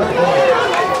 19 to 13.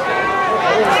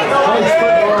 Place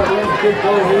football again, kicked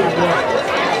over here to go.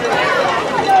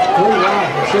 3 wide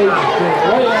receivers to the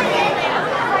left.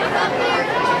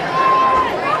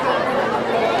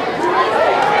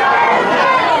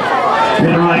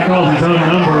 Enright calls his own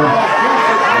number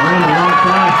around the right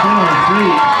side, still on his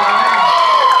feet.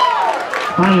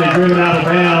 Finally driven out of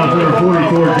bounds, number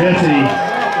 44, Jesse.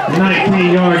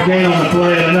 19-yard gain on the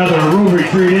play, and another Rule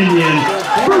Retreat Indian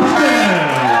first down.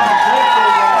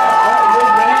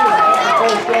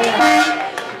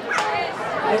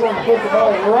 They're going to put the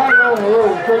ball right on the Rule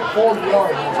Retreat 40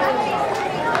 yards.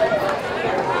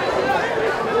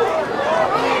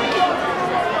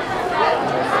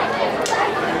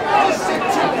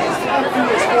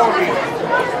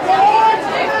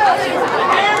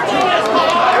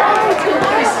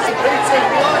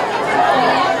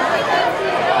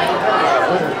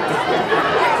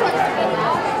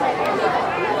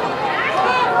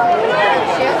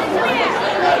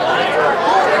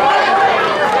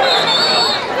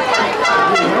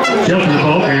 Shelton the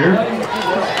ball here.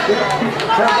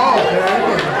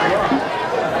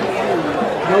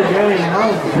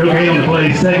 No gain on the play,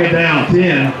 second down,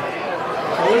 10.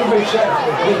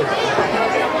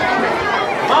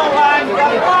 Come on, line, you got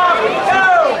the ball, go!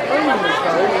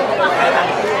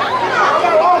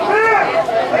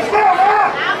 Let's go, man!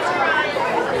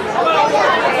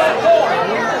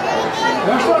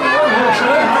 That's what I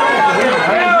said.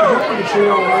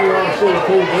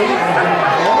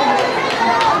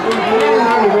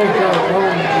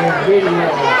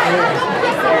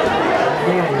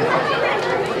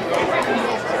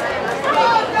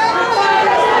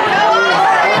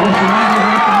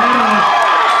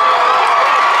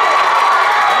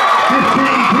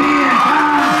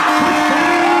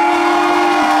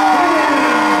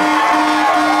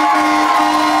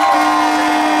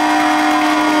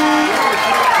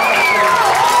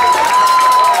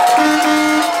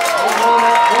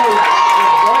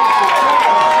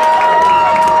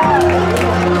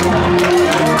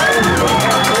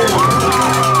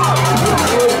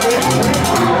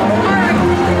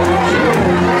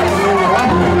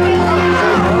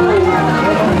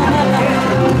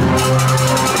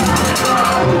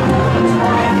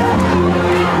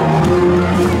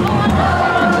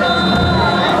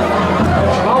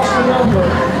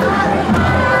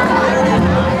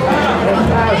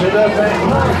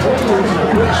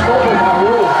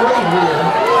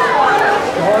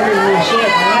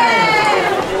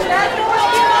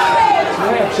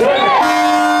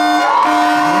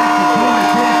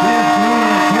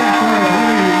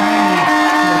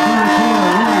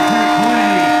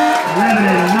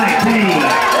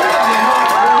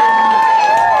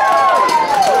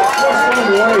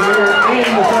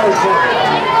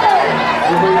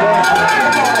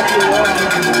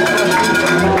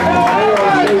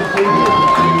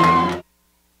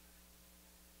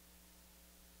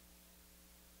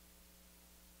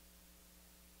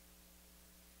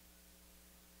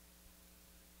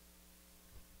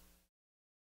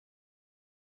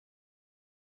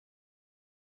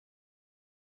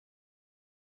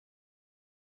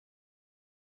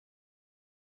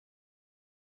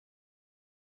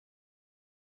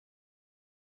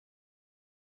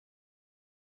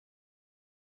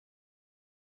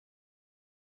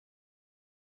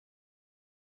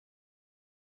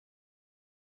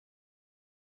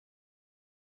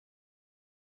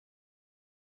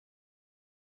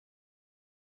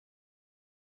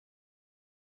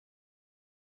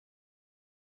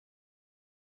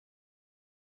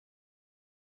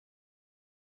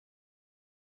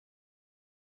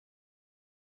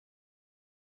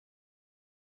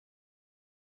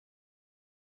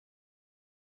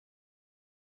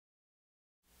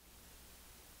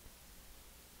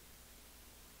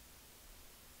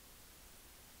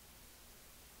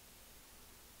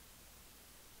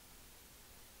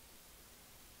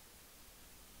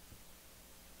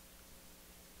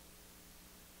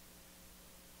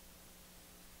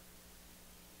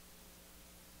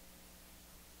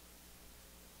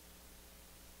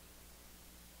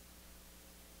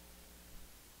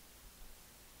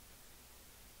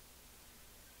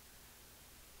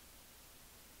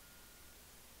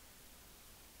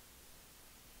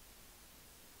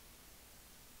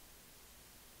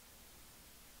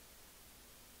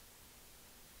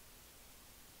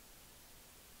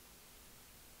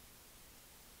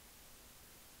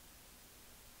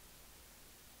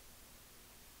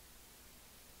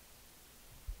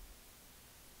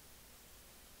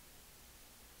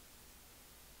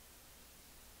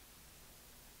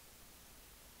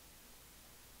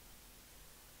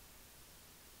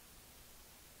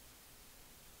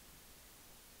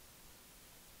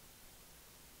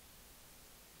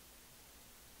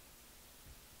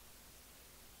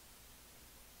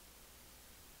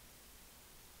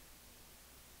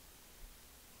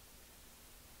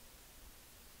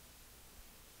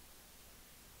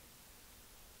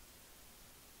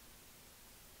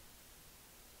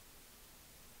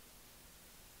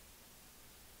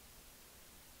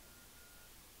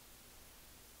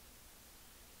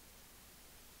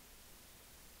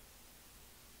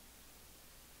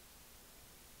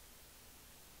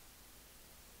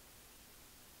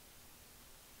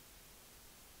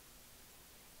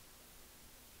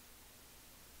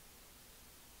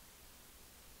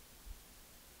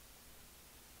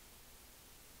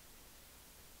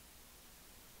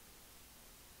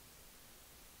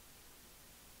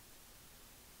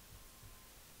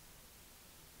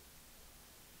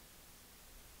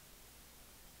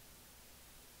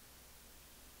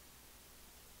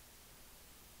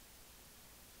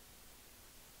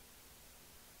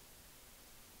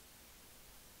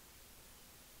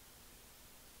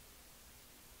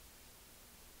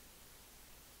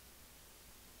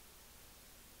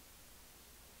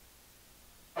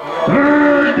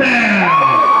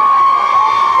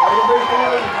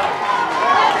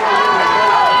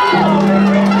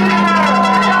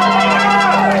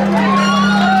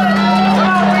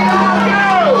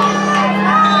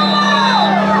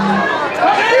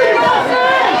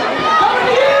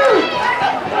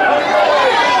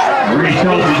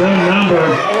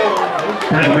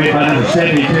 Tackle made by number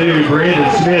 72,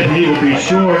 Brandon Smith. He will be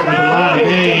short with the line of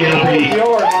gain. It'll be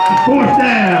 4th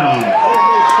down.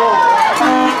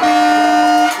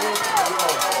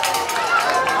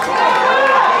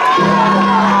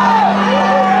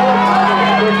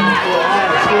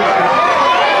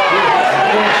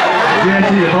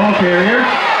 Jesse, the ball carrier.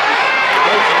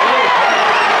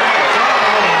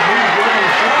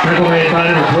 Tackle made by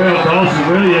number 12, Dawson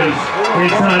Williams,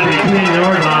 inside the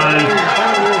 10-yard line.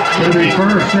 It'll be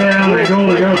 1st down and goal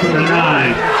to go from the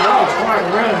 9.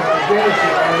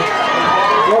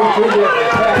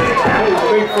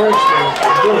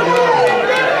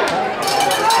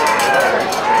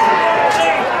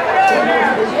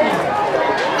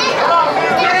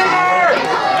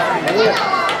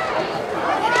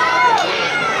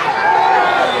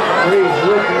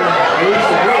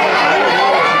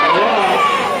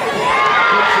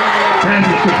 Pass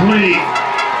is complete.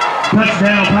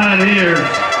 Touchdown Pioneers.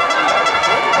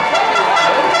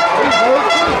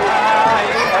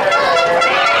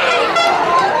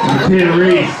 Number 10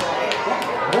 Reese.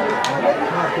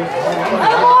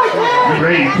 Number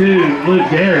 82 Luke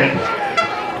Garrett.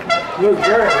 Luke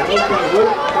Garrett, Luke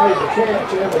made the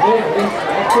catch evidently.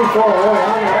 That's too far away.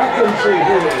 I couldn't see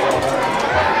who it was.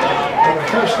 And a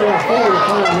touchdown for the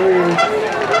Pioneers.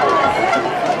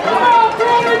 Come on,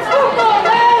 bro, it's football,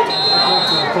 man!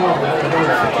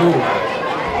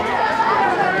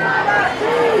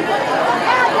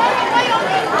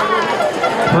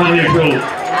 Pioneers will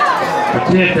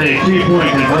attempt a 2-point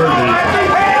conversion.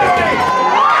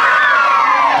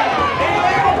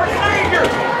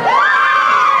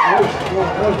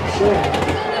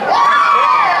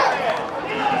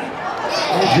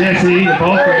 Jesse, the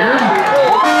ball carrier.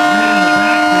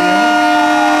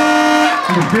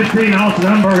 Number 15, Austin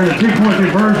Umberger, the 2-point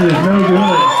conversion is no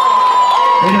good.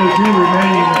 8:02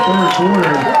 remaining in the 3rd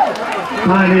quarter.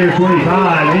 Pioneers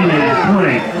 25, Indians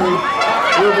 20.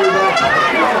 We'll be back.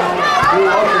 We're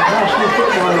watching high school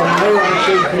football on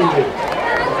AICTV.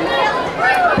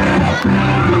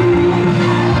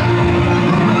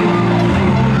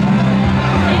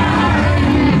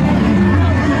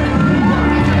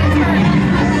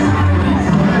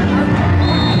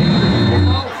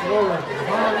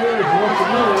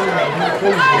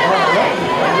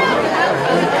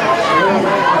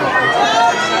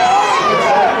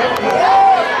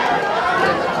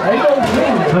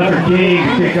 Tucker King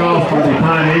kick off for the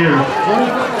Pioneers.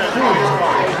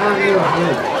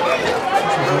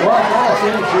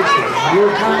 Your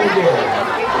time again.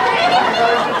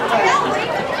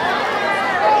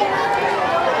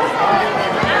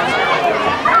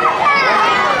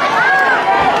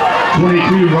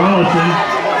 22 Rollison.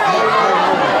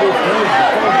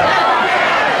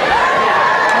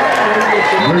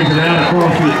 Brings it out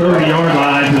across the 30-yard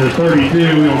line to the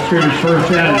 32. We'll scrimmage 1st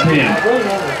down and 10.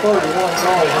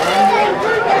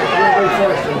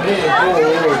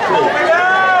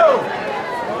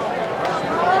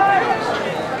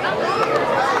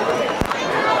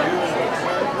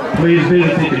 Please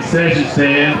visit the concession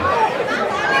stand.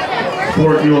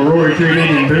 Support your Rory Creek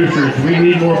Indian boosters. We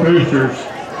need more boosters.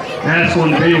 Ask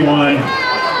one to be one.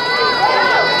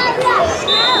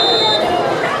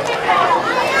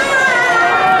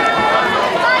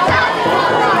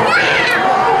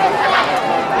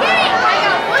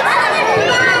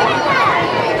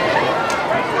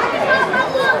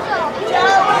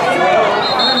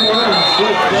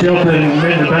 Shelton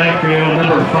in the backfield,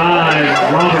 number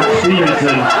 5, Robert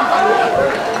Stevenson.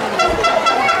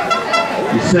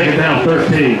 He's 2nd down,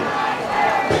 13.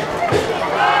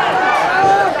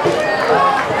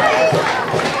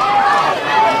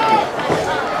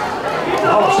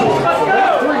 Also, for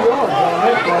that 3 yards on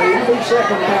that play, it'll be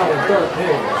 2nd down and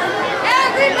 13.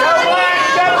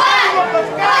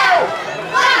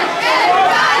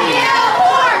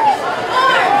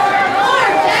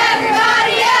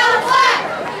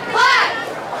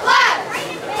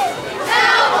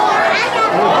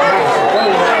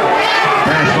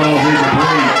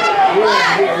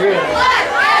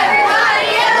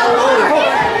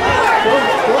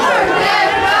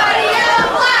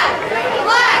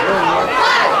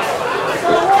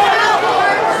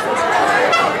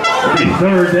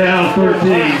 Third down,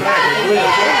 13.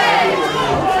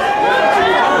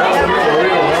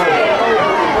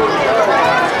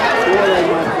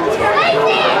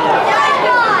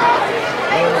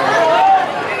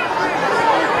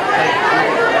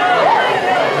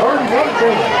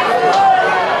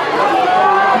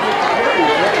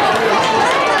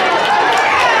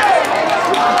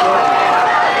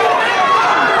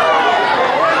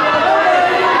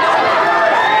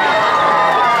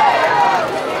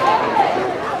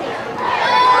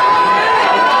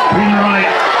 Pin right.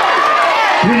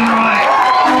 Pin right.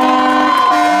 The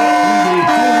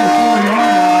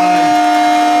 44-yard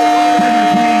line.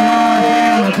 17 yards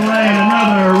down the play, and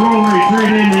another roll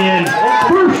retreat Indian.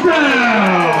 First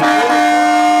down.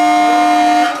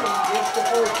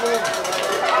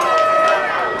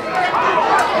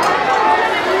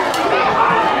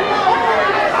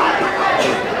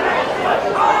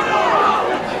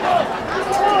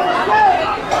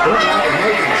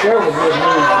 Several good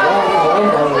moves.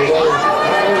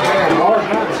 Hard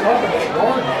time stopping that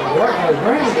guard. Working his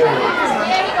brain down.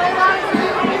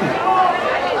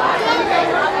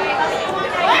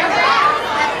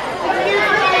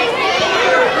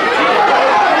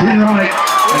 Pin right.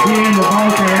 Again, the ball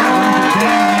carrier brings it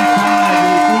down inside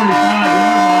the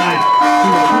 45-yard line to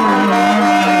the 41-yard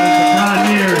line of the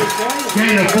Pioneers.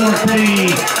 Gain of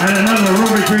 14 and another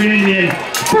roll retreat Indian.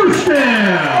 First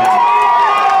down.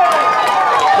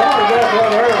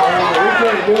 We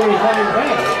can't do anything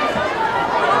bad.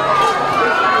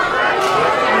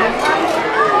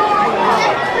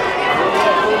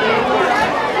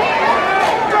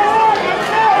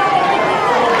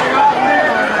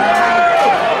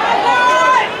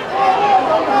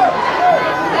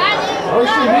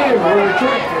 First and 10, we're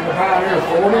retreating from the Pioneer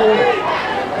 41.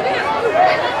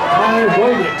 Pioneers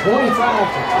waited 25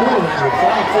 to 20 with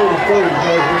 5:43 to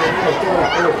go here in the third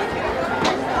quarter.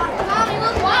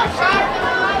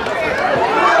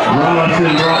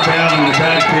 Robinson brought down in the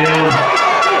backfield.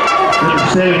 Number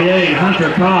 78,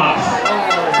 Hunter Cox.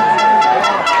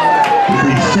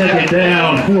 With the second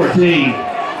down, 14.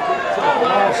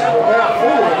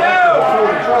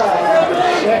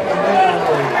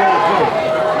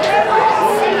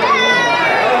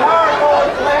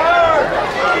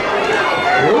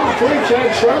 Three check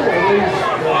several of these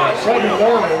second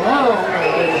down and long,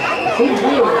 and pretty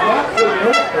good at that for the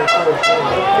first down.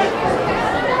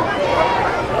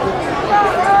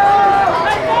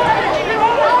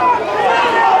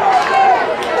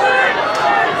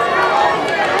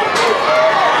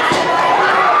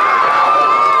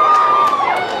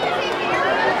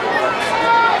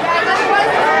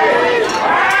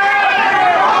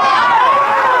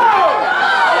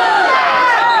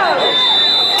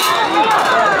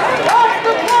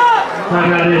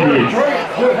 Timeout Indians.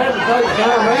 Should have to take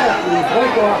time out and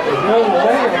think like the young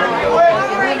man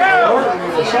working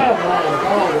with the sideline and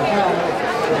all the time.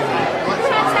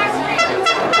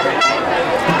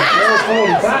 There's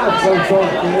 45 so far,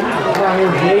 kid. Right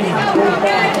here, Jay,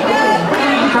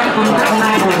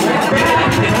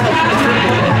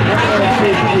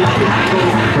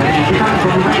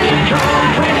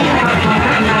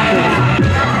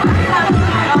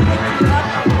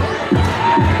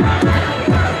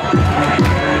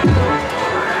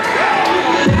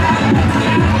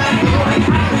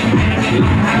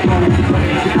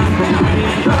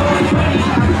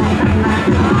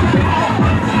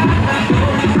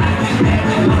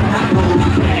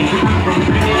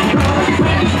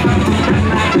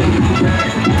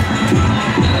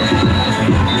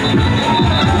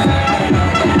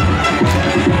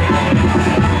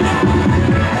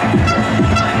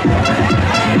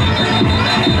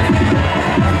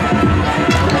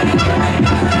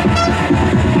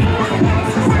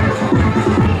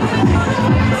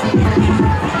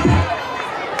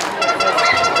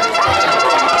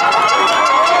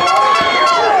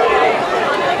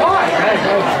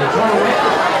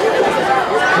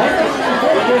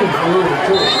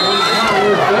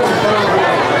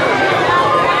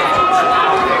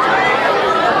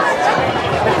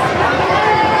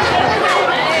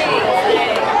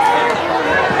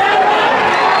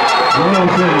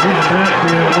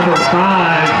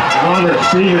 5, Robert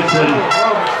Stevenson.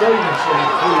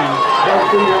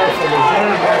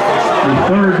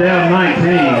 Third down 19.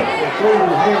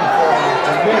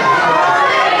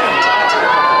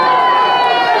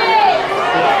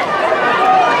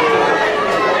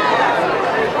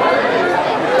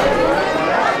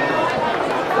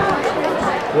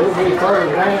 It'll be third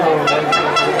down.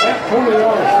 20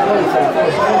 yards away from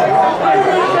first down.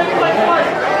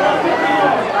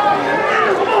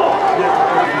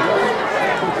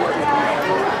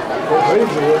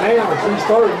 Now, if he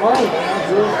started money down,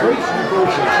 George Preaching for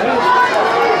success.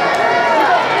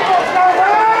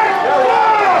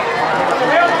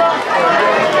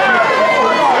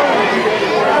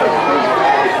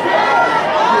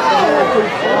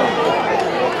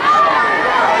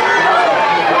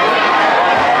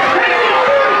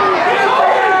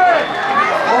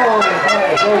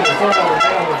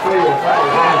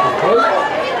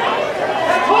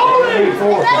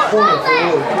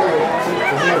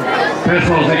 Pass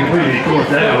ball's incomplete, fourth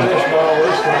down.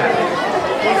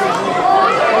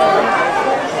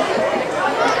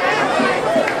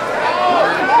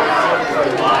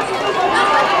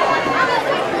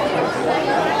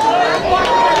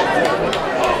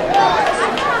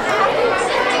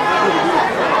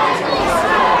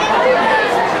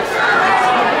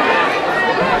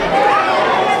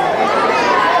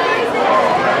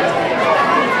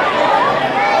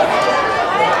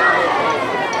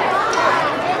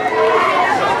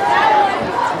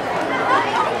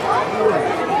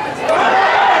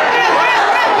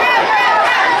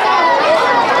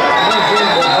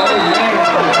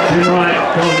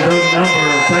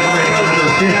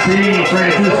 15,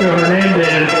 Francisco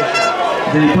Hernandez.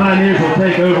 The Pioneers will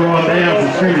take over on downs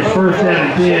and scrimmage first down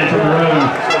and 10 from their own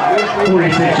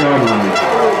 46-yard line.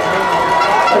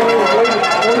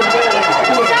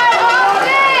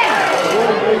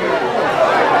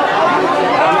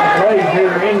 Right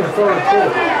here in the third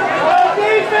quarter.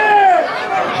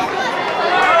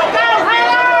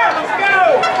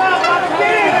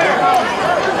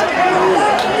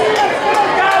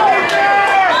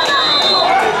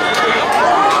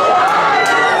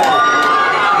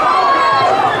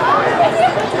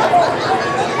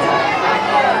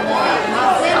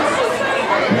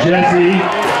 Jesse.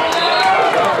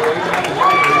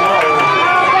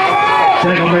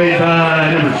 Tackle made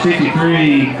by number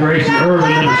 63, Grayson Irvin,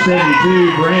 number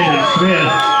 72, Brandon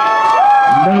Smith.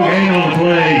 No gain on the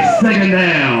play, second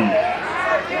down.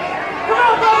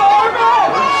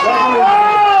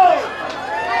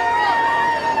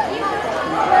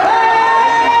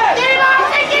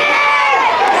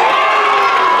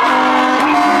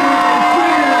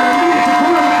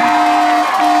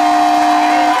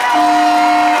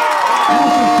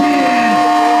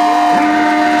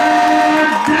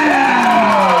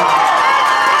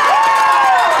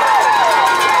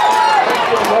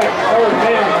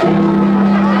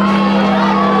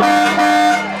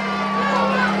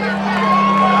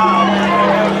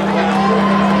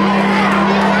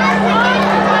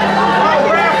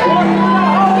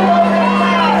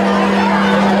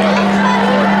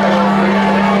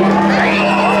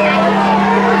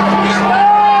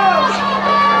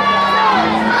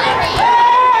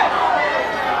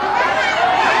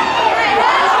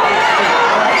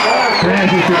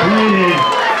 Pass is completed.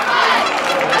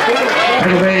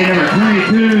 Aggravated number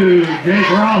 22, Jake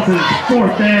Rawson's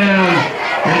fourth down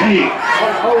and 8.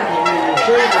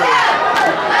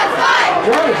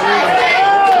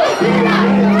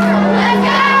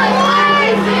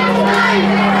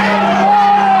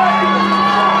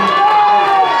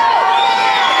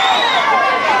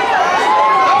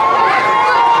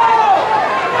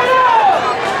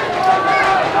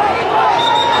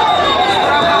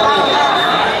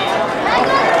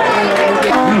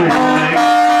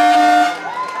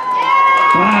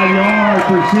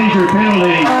 Procedure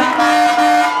penalty.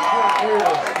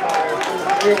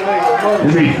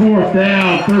 It'll be fourth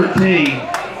down, 13.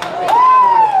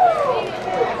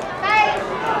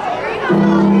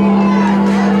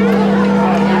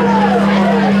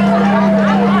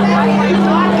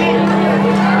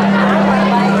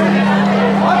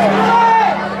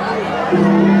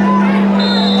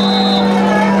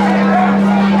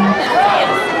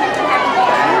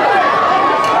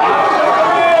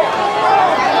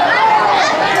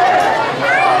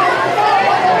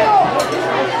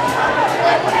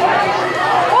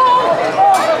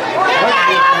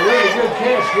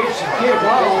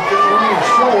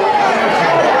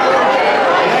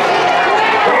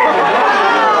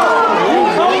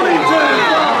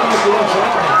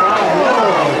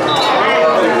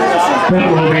 That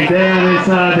will be down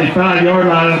inside the 5-yard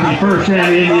line. It'll be first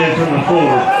down Indians from the 4.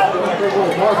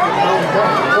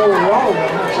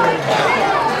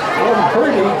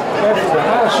 Pretty after the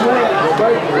high snap, the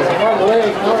baker, one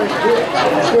leg, one kick,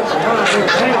 put the high in the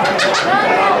tank,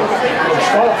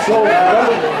 stop slow and go.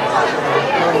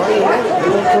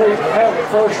 We'll three have it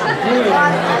first and 10,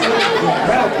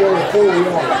 about go to 4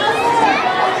 yards.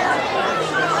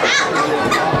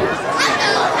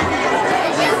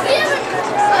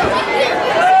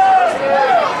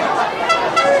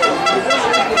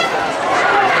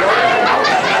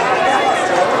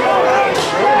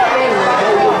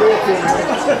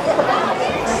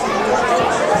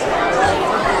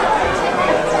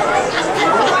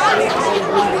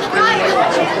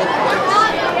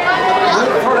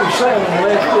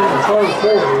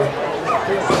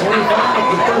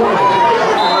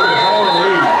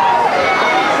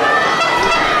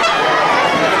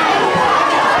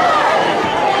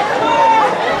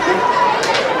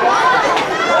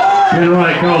 Ken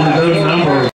Wright calls his own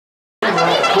number.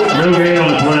 No gain on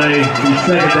the play. He's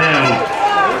second down.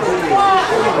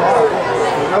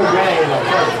 No gain on the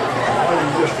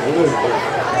just a little bit.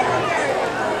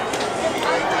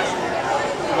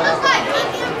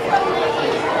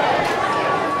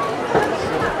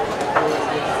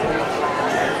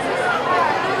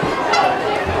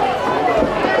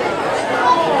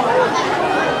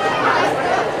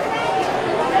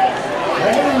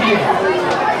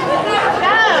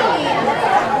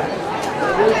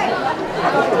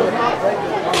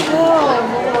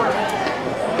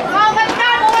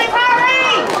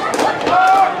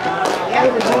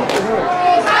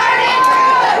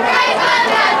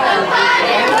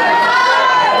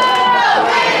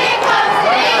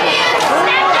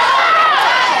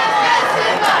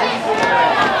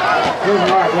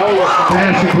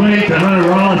 Pass complete to Hunter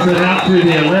Rawlinson out to the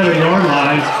 11-yard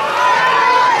line.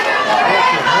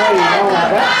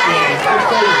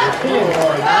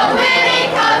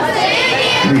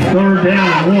 It'll be 3rd down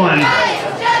and 1.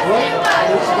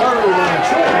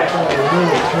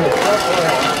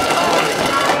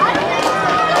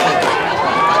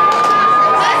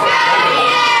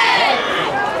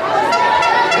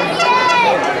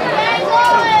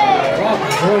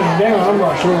 Running down, I'm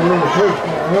not sure where the coach is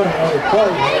going to run out of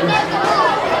play.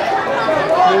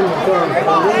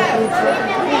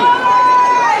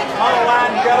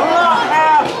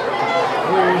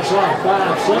 We're inside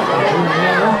 5 seconds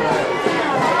now.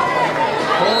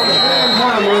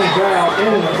 Time runs out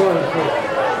in the first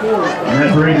quarter. And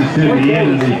that brings us to the end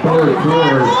of the 3rd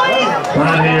quarter.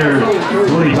 Pioneers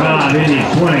 25, Indians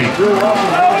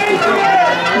 20.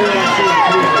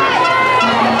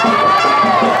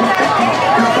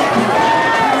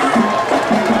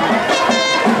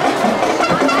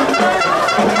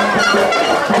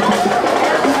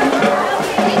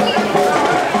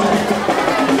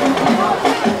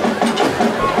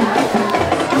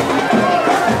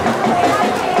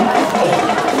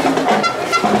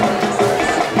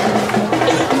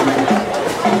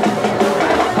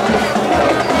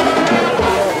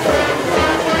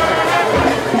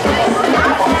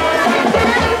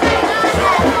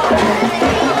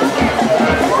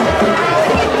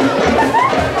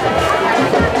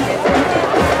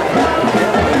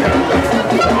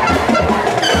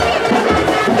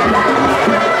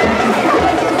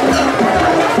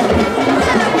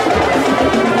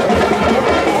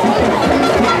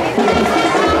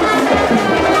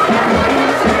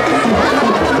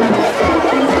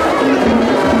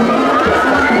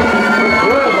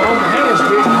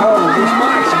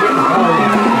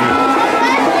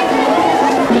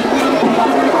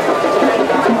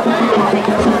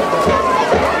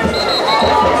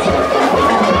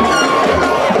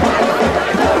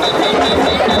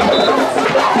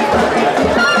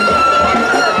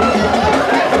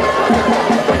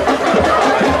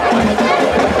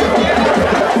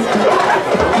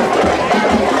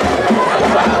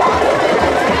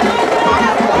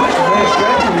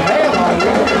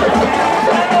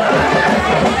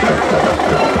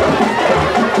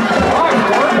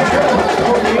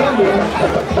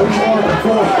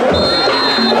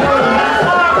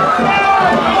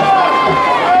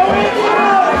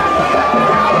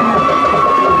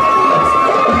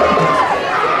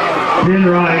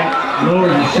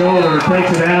 Lowers his shoulder,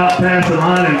 takes it out past the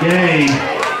line of game,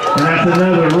 and that's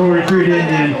another Roaring Creek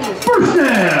Indian first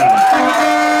down.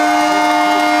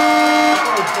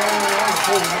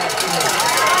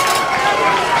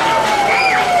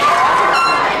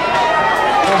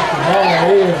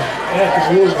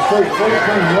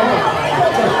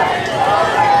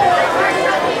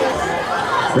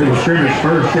 The scrimmage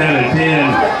first down at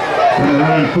 10 from the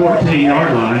own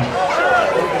 14-yard line.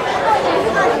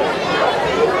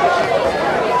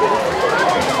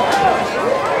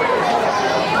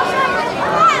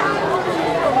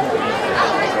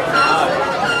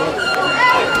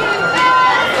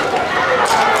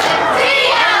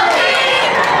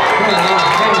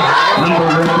 Number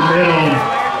in the middle,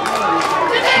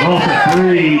 off at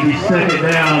 3, he's second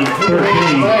down,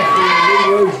 13.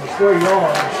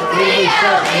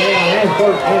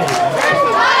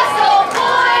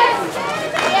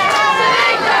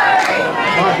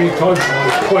 Might be close to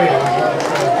 12.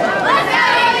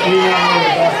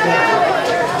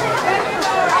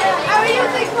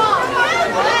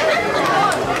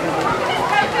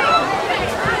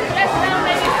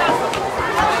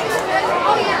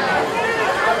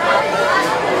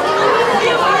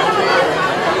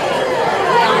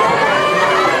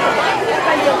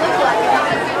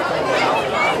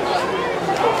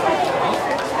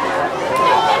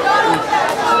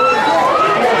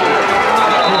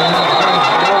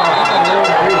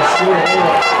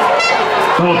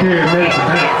 Ball carrier makes it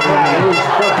back.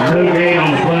 No gain on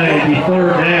the play. It'd be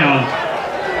 3rd down.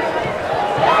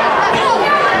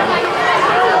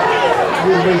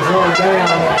 We'll be 3rd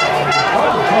down.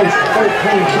 Close to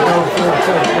 13 to go for a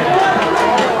touchdown.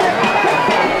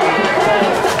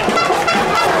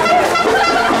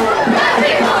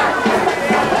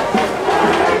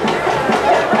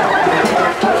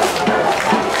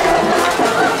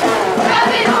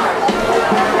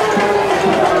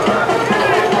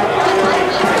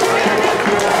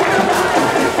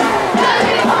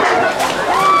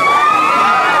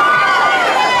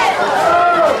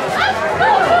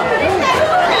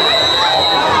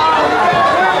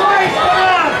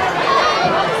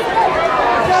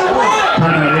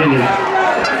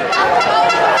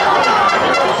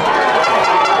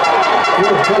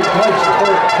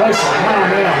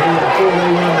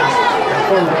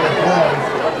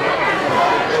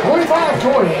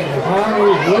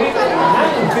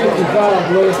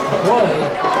 9:55 left to play.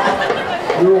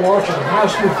 You're watching high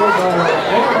school football at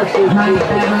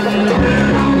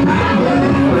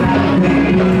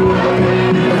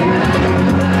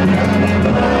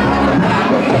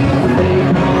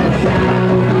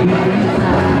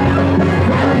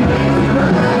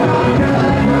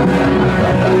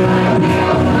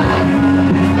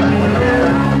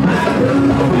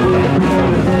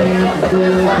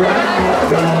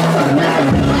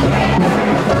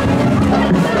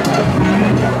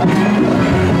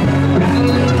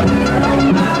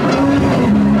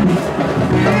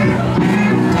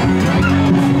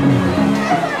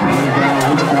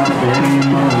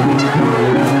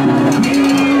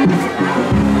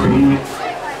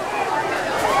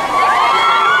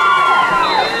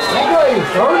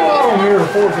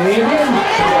for the Indians.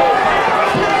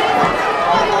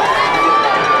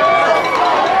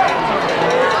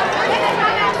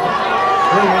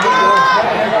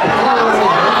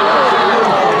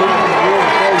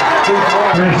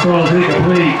 Pass ball is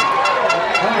incomplete.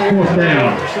 Fourth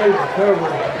down.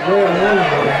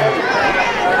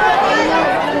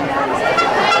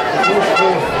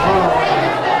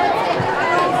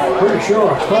 Pretty sure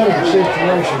a punting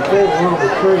situation for number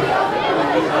 3.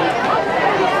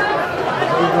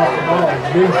 Got the ball,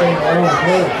 big thing around the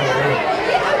territory.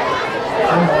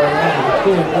 Somewhere around the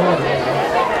 10-yard line.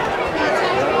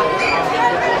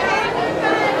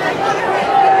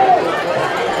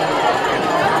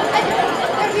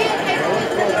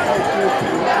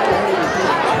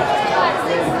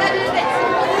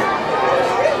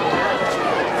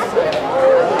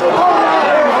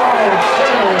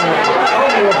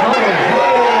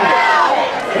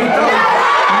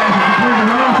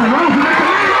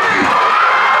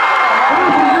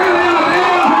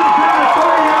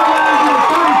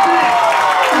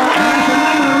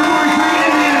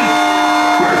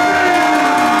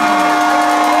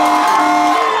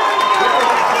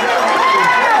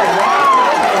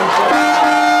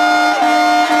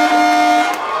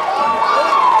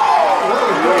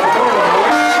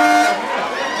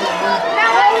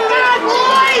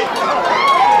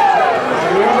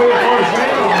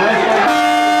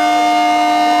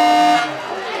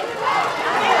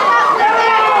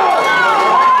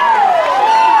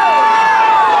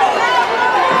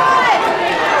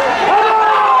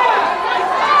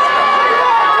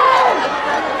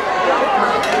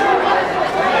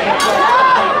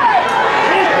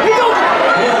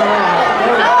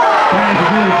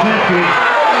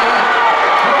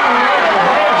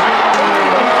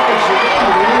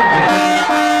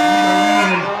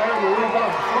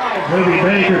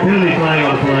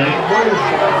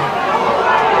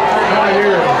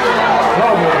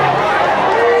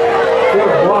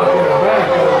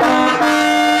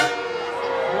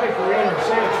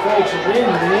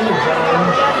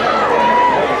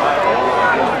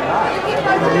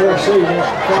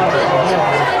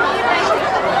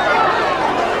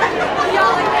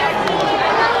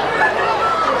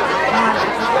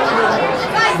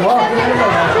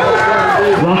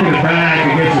 Blocking it back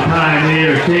against the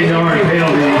Pioneers, 10-yard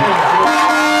penalty.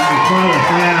 Follow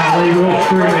down, they will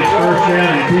scrimmage first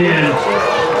down and 10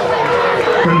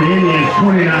 from the Indians'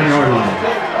 29-yard line.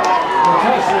 The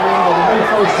touchdown will be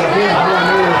first to him down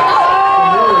there from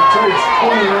where it takes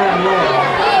 29 yards.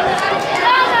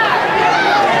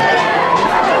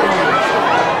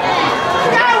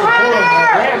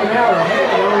 Grabbing out a head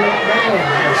on that band.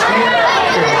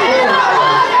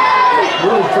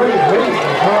 Really pretty big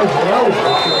because of those. It's a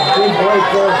big break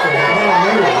there for the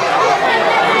Mountaineers.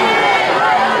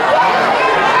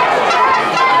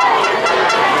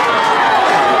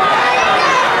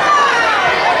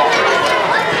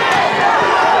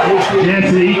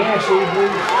 Jesse.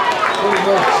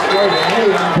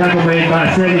 Tackle made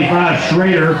by 75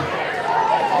 Schrader.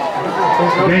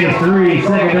 Gain of 3,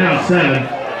 second down 7.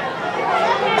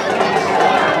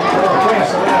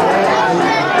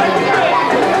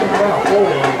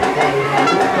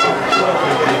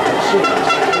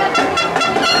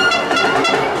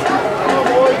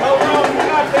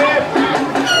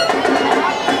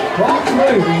 Clock's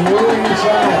moving, we're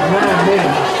inside 9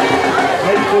 minutes.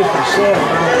 8:57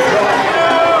 on the clock.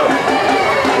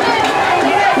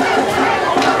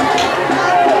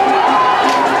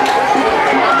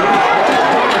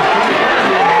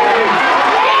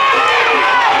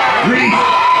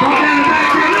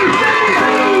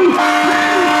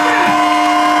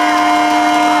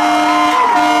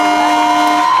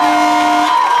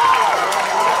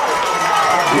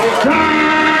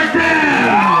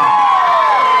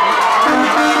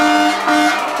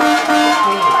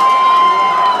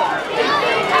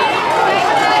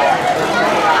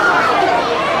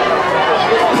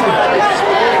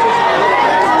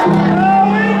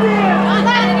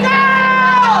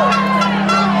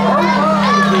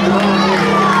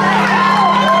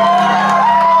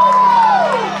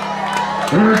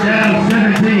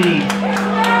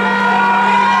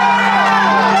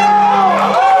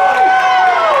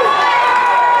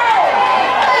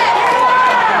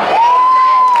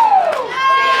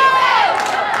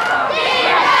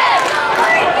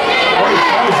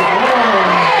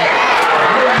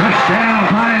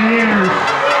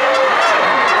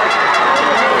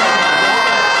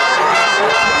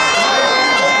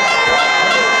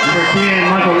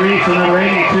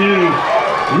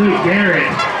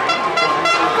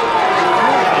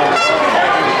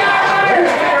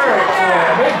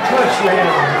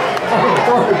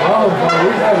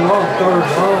 long third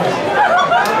line.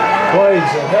 Plays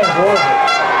that have worked.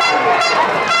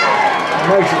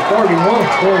 Makes it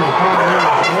 31-25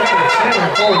 minutes.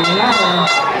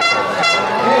 7:49.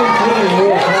 And 20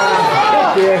 more time to kick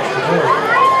the extra point.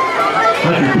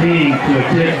 Hunter King to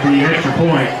attempt the extra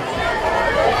point.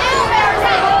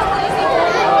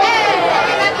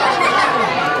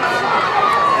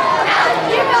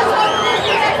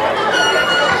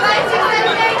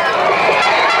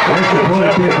 Extra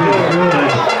point kick is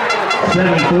good.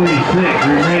 7:46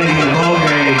 remaining in the ball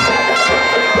game.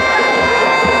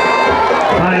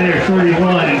 Pioneers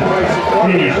 31,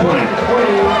 Indians 20.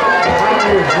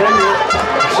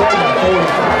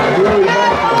 7:45. Really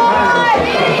back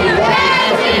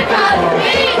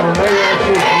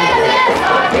to the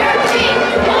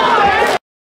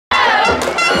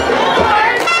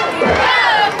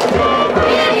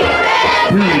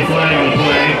Really flag on the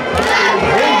play.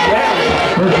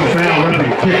 Personal foul,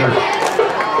 roughing kicker.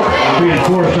 Being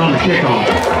forced on the kickoff.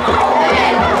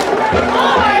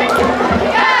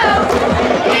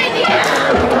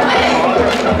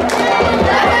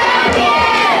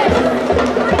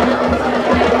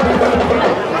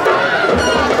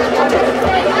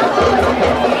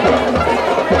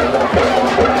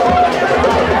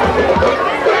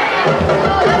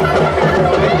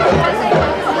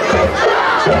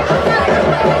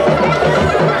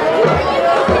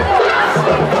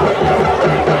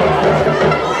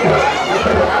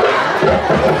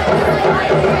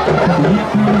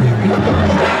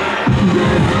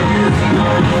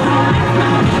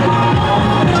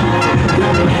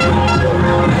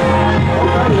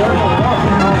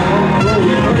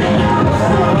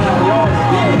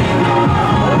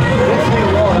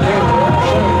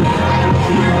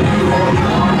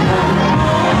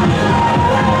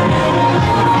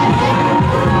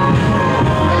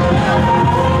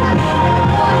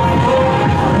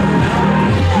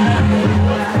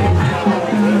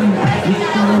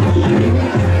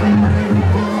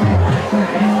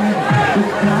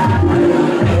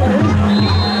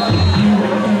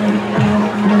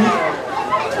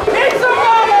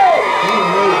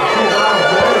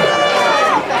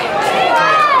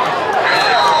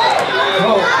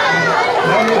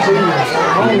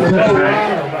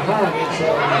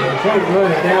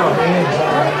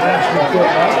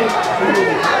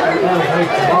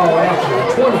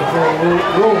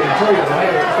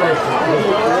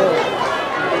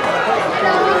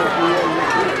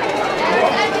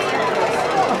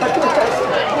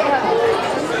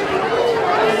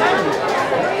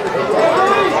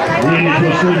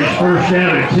 First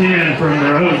down at 10 from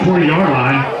their own 20-yard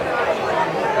line.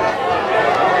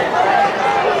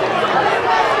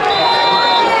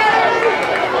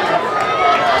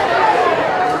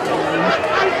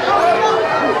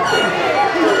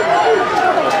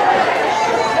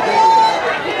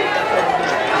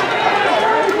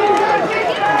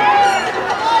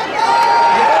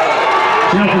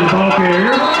 Jump in the ball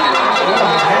carrier.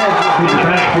 In the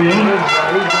backfield.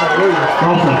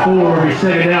 Off the 4, he's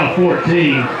second down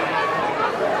 14.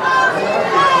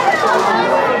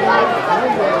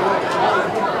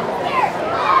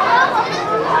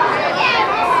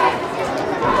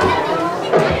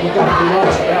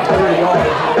 Lost about 3 yards.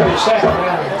 It's second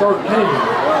down and 13.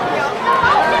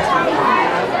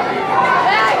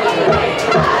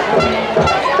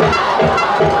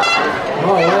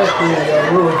 Oh, last year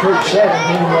we'll retreat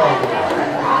 17 yards.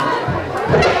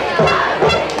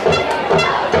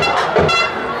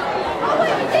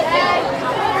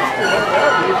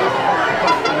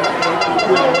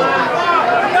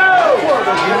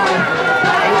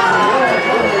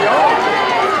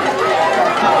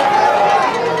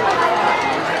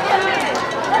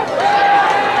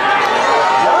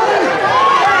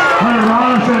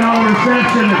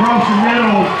 Reception across the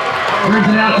middle, brings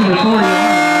it out to the 40-yard line.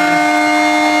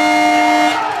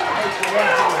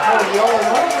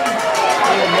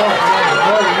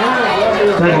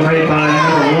 Second made by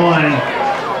number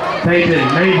 1, Peyton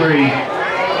Mabry.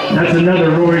 That's another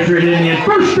Roy Street Indian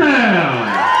first down.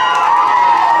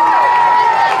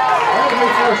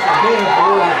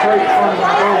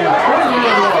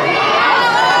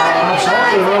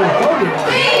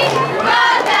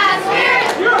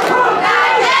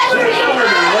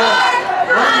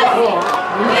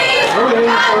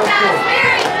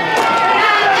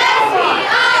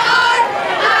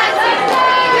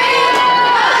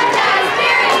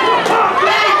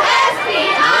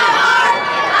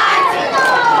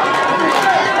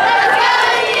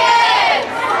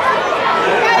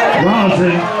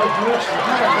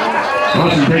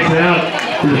 Robinson takes it out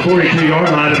to the 42-yard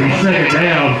line. It'll be second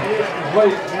down.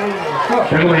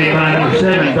 They're going to by number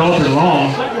 7, Dalton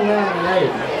Long.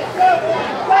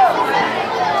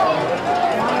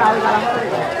 why we gotta hurry.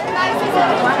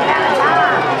 One at a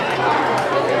time.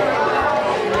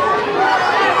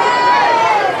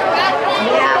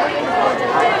 Yeah, we can hold it.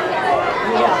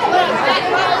 Yeah.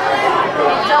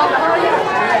 Tell them to hurry up.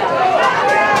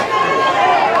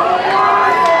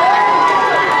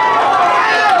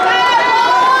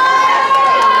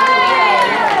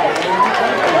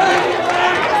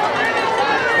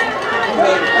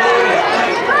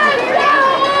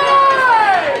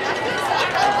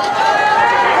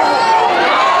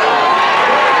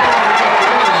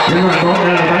 Bring right ball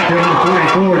down back to number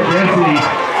 44, Jesse.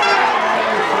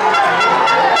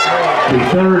 The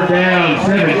third down,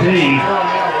 17.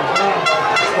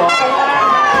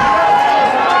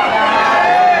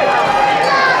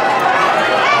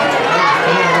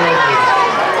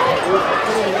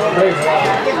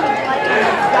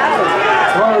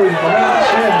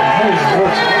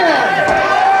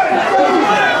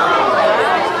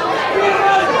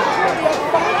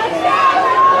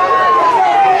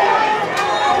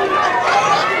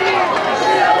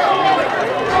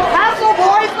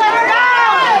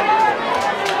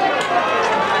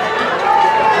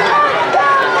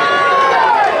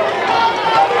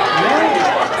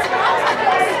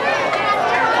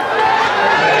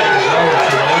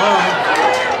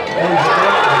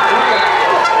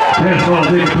 Pass ball is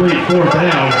incomplete, fourth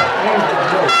down.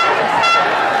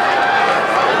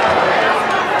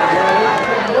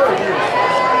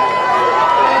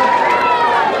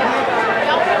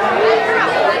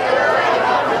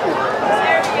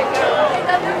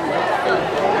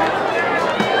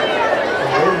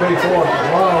 Everybody for the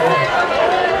ball.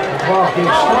 The ball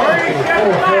gets started to the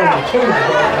 4:32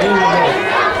 ball.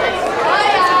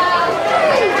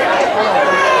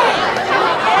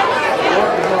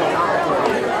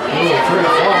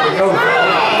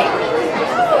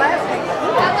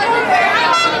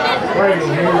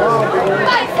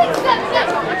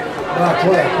 Not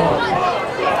 12 points.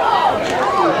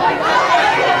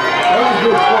 That was a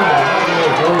good point.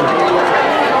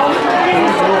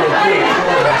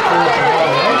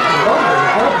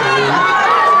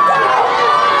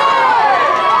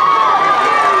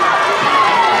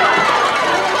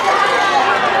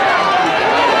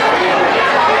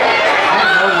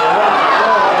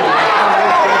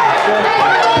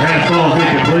 Pass ball is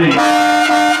incomplete.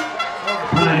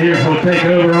 Pioneers will take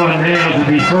over on downs and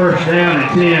be first down and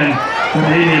 10 from the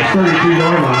Indians'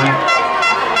 32-yard line.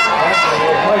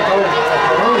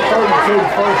 Only 32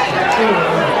 first and 10.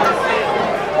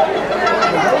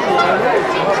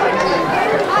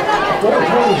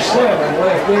 4:27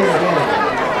 left in the game.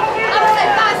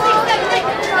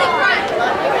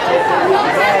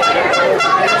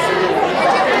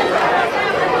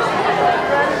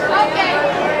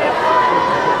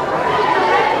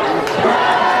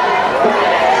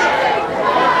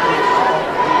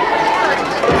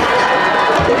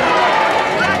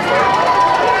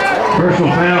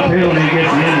 Personal foul penalty gets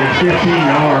the Indians 15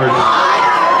 yards.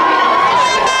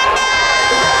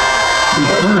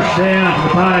 First down for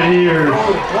the Pioneers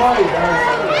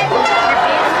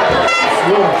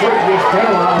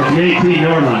at the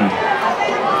 18-yard line.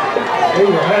 They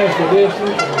were half the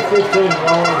distance and 15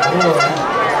 yards more.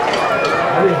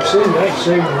 I didn't see that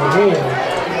signal again.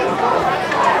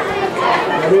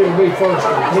 But it'll be first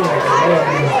and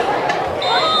 10.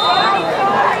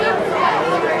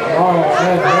 Oh,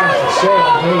 that's down to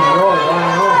 17-yard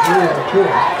line off real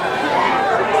quick.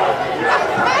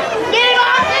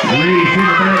 Reed to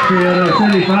the backfield,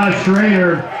 75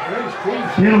 Schrader.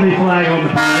 Penalty flag on the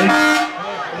play.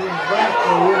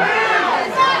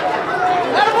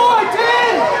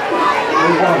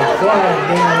 We got a flag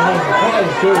down on the play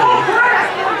too.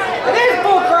 It is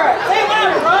bull crap. Say that,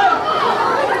 bro.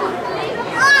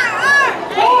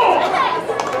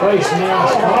 Face now.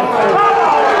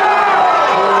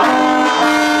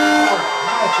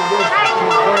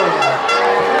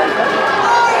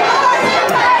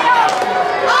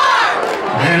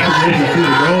 Half position to the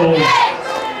goal.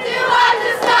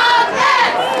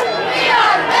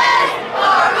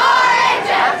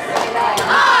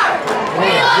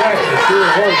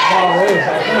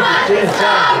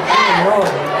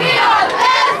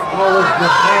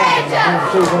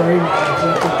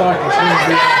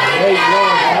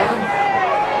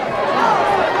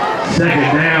 Second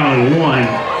down and 1.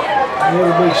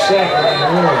 It'll be second and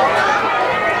 1.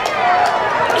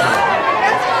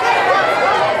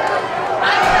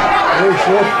 We're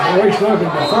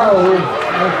looking to throw.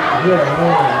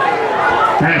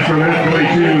 Pass for that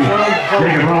 22.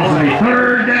 Jacob Rossi,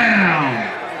 third down.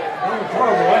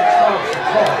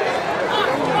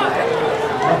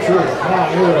 I'm sure the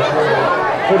Pioneers will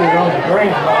put it on the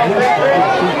ground on this one.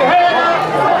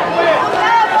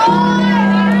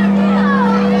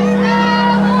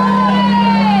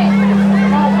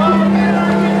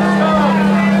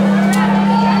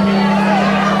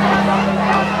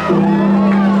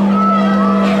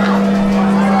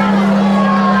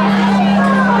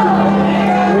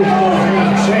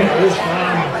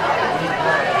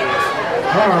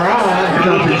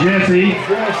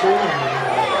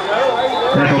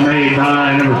 Tackle made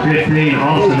by number 15,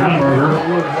 Austin Humberger.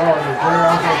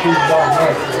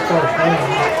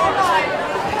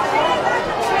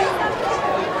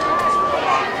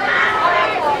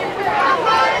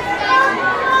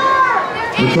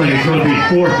 Looks like it's going to be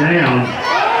 4th down.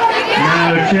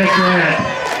 No, check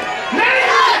that.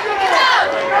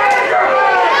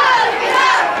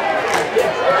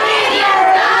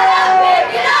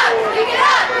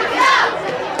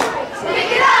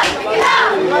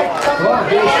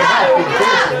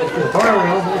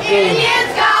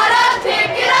 Indians gotta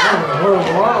pick it up! I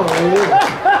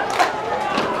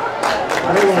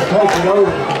don't want to take it over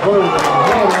to put it on the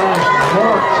headline for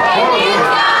Mark.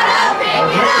 Indians gotta pick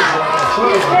it up!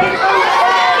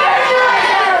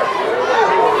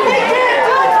 They can't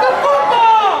touch the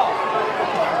football!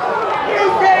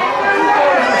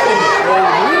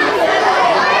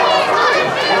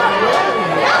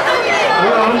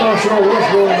 Well, I'm not sure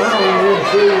what's going on. We didn't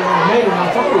see it on the meeting. I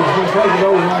thought we was going to take it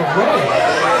over on the ground.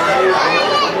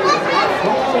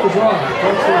 What was right?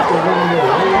 That's what they're going to do.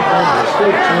 They're going to take the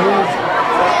sticks in.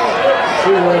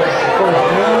 See where it's the first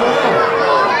down.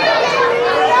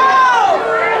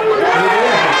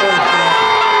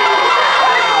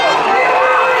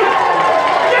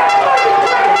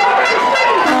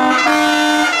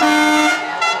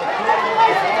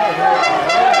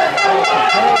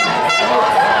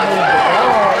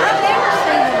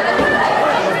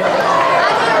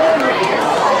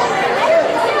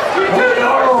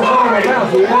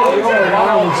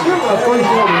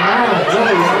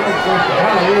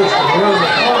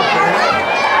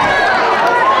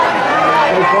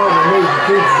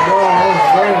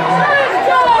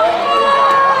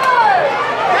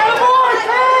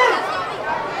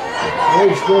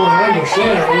 He's going under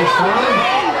center this time.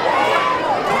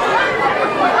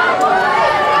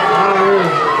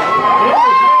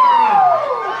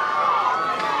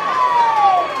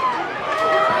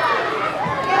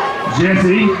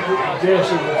 Jesse.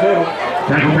 Jesse with help.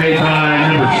 Tackle made by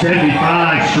number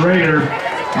 75, Schrader.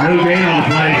 No gain on the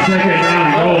play. 2nd down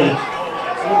and goal.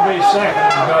 It'll be 2nd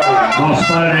and goal. Ball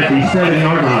spotted at the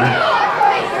 7-yard line.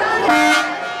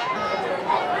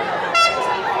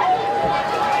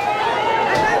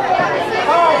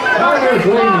 Tigers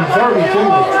leading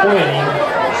 32-20.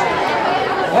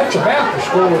 That's about the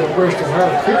score that Bristol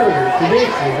High Superior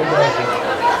predicted today.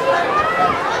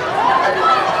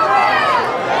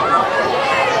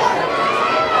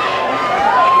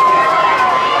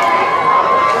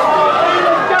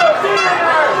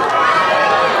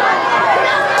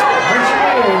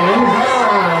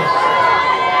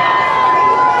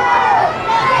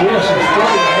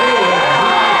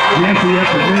 Jesse up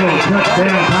the middle,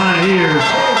 touchdown Pioneers.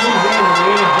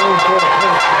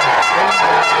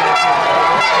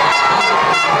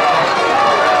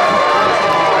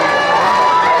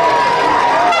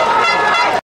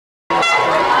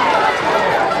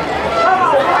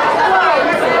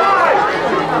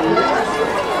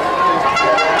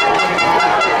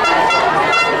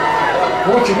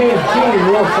 Once again, Kenny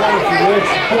real fast for the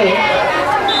extra point.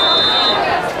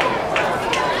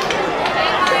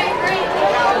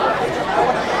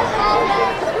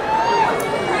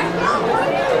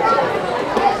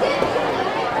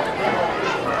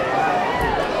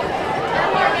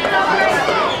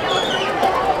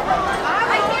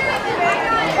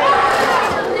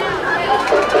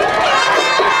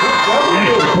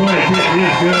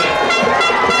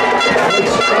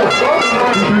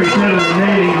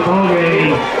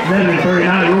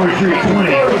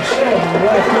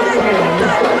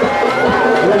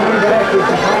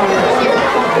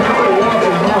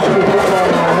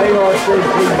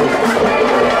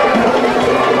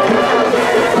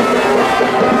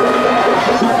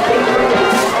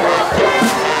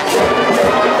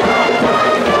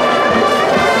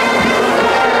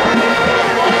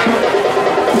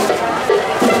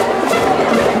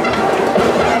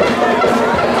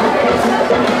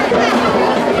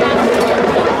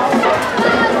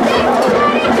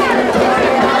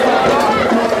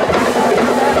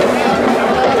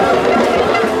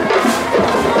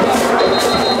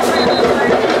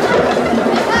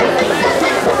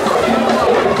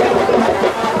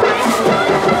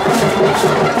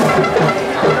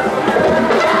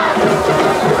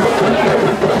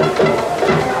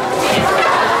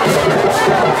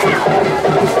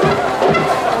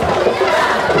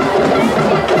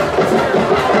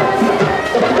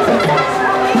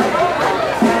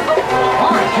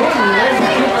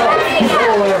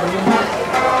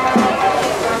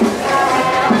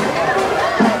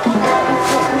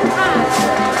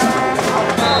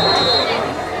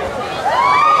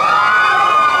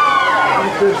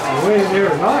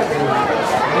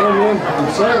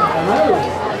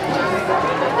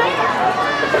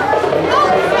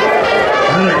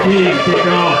 Another key kick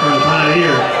off for the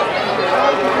Pioneers.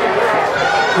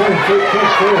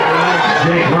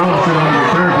 Jake Robinson on the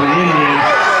return for the Indians.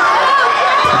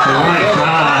 At the right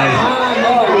side.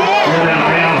 Good out of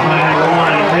bounds by number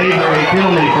 1. Mayberry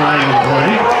penalty flag in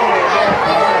play.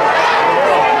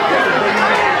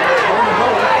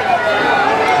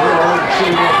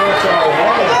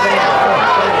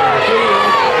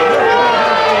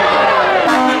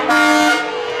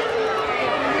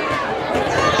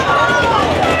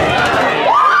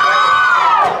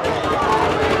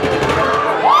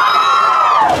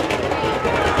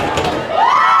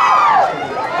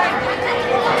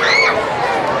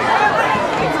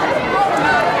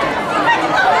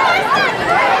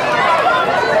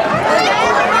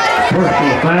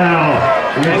 Personal foul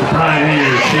against the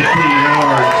Pioneers, 15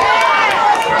 yards.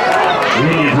 The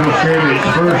Indians will scrimmage,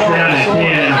 first down and 10.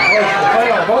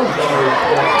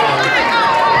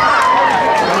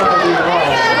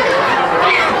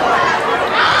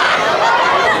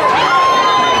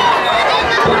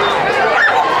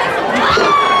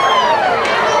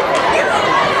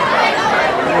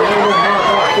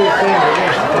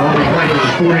 Only playing at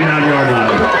the 49-yard line.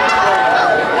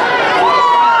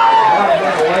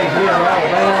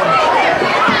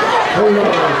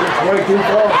 It's way too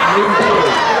far for me to do.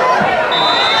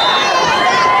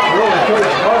 Really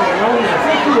coach Harvey only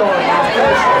 50 yards on the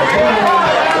first one.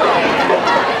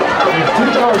 It's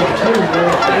 2:32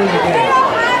 left in the game.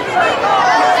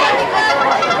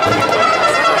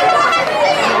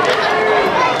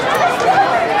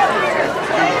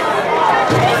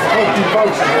 Hope you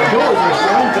folks are doing this.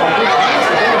 I'm talking.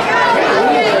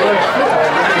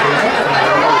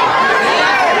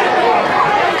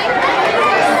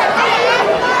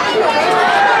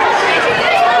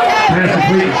 Pass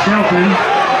complete to Shelton.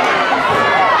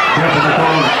 Shelton the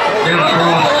ball down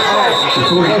across the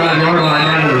 45-yard line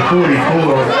down to the 44.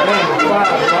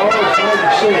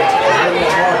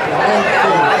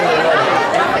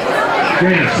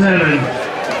 Gain of 7.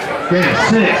 Gain of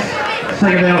 6.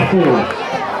 Second down 4.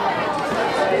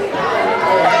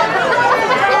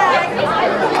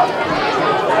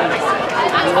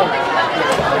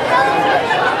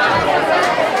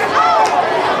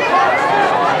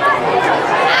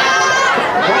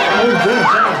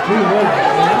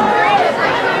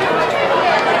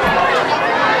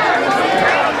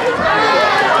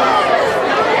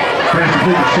 Pass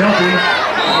complete to Shelton.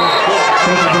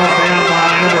 Shelton brought down by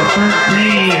number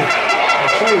 13,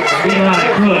 Eli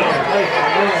Cook.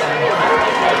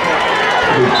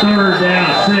 Third down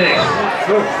 6.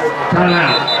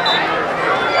 Timeout.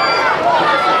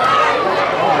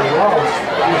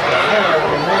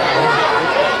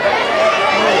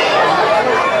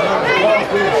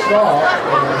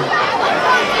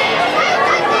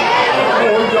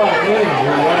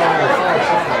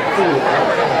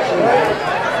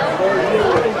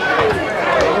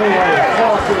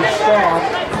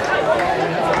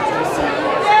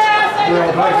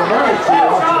 Well, back in America,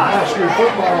 watching high school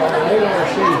football on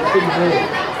ARC TV.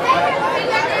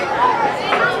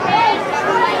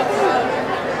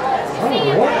 I don't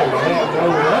know what they had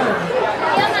over there.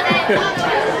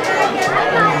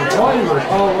 And the plane was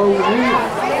all over here.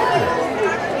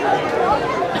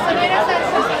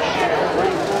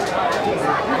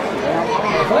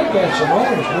 I think that's some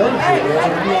orange roses there.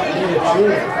 I'm not really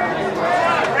sure.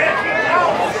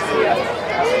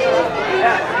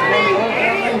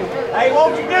 Hey,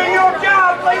 won't you do your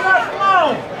job? Leave us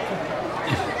alone.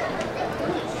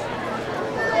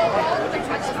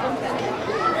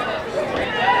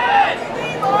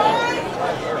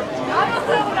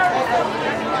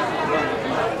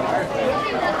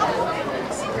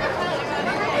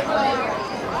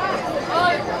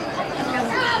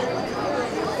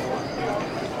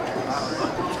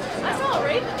 I saw a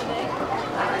raven today.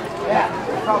 Yeah,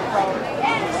 probably.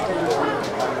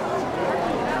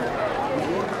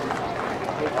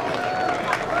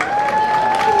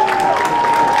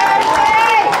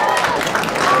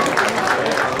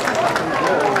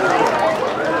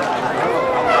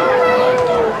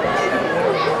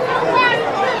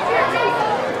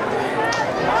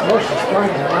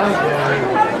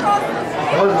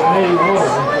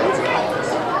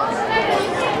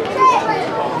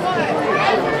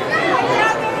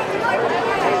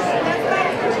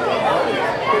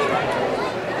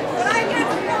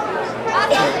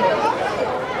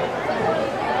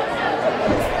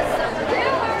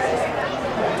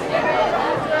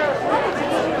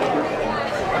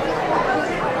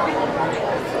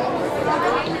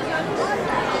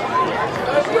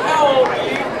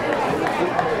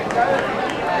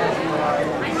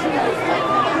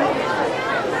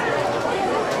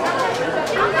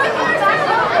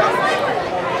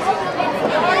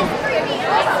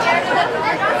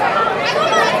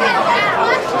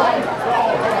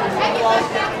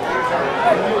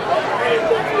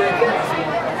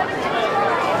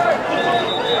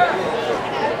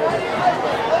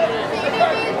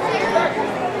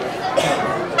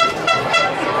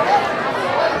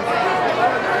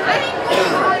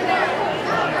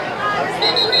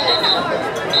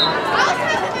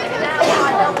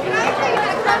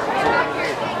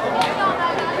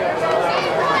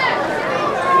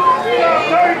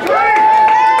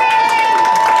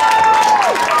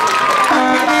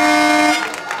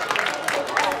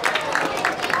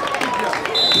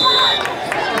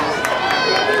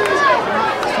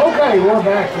 Okay, we're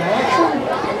back to action.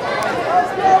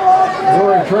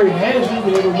 We're in Tree Hazard.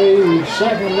 It'll be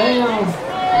second down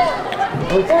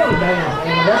or third down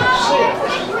and about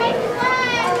 6.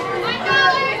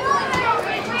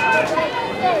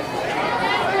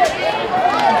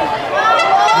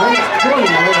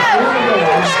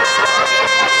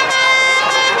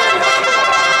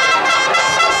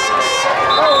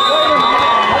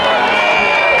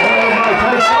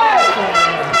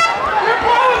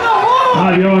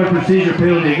 Five-yard procedure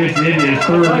penalty against the Indians.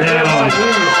 Third down.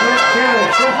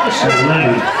 At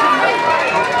 11.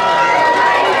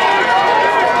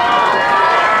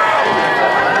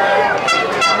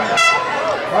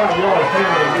 5-yard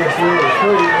penalty against the Indians.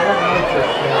 Third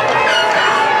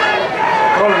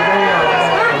down.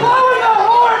 They're blowing the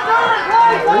horn, third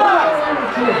play, what?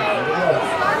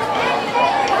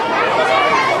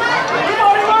 You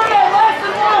already learned that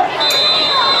lesson once.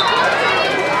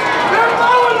 They're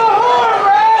blowing the horn,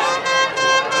 Brad.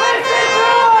 Listen to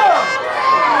them.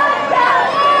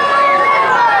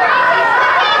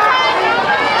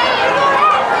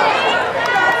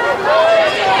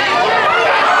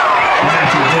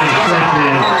 Pass is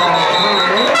intercepted.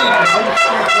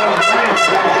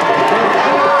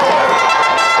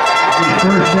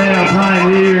 First down,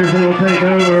 Pioneers. They will take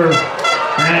over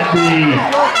at the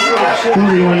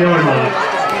 41-yard line.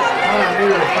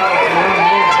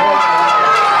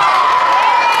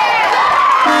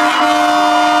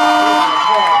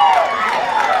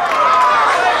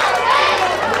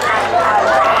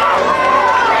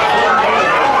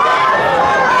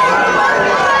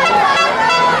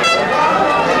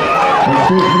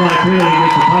 Unfortunate penalty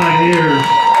against the Pioneers.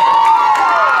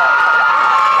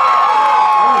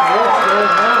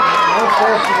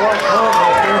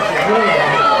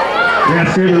 We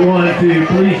ask everyone to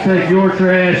please take your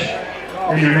trash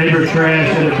and your neighbor's trash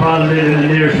and deposit it in the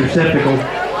nearest receptacle.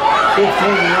 15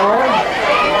 yards.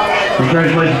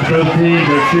 Congratulations to both teams,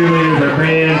 our cheerleaders, our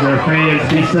bands, our fans.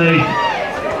 Be safe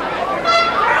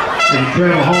as you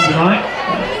travel home tonight.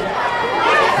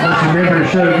 Let's remember to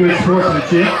show good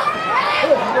sportsmanship.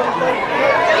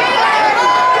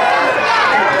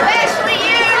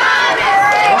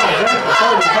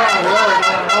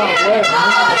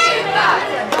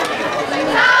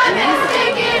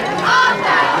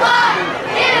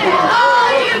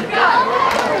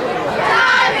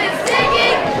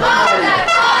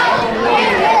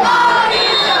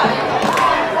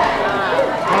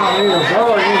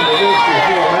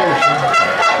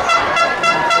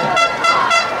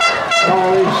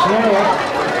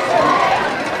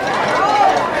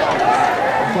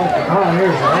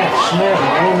 Pioneers are that snappy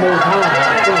one more time,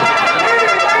 I think.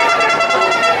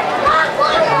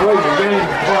 I believe the game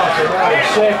clock's about a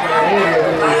second ahead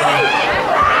of the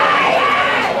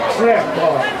snap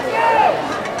clock.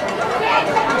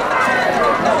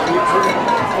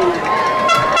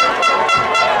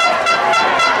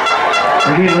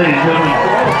 Again, ladies and gentlemen,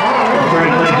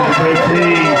 congratulations to both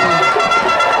teams.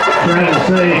 Travel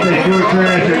safe, take your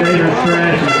trash, your neighbor's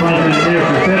trash, and deposit it in the nearest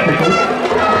receptacle.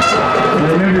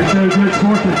 Remember to show good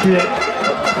sportsmanship.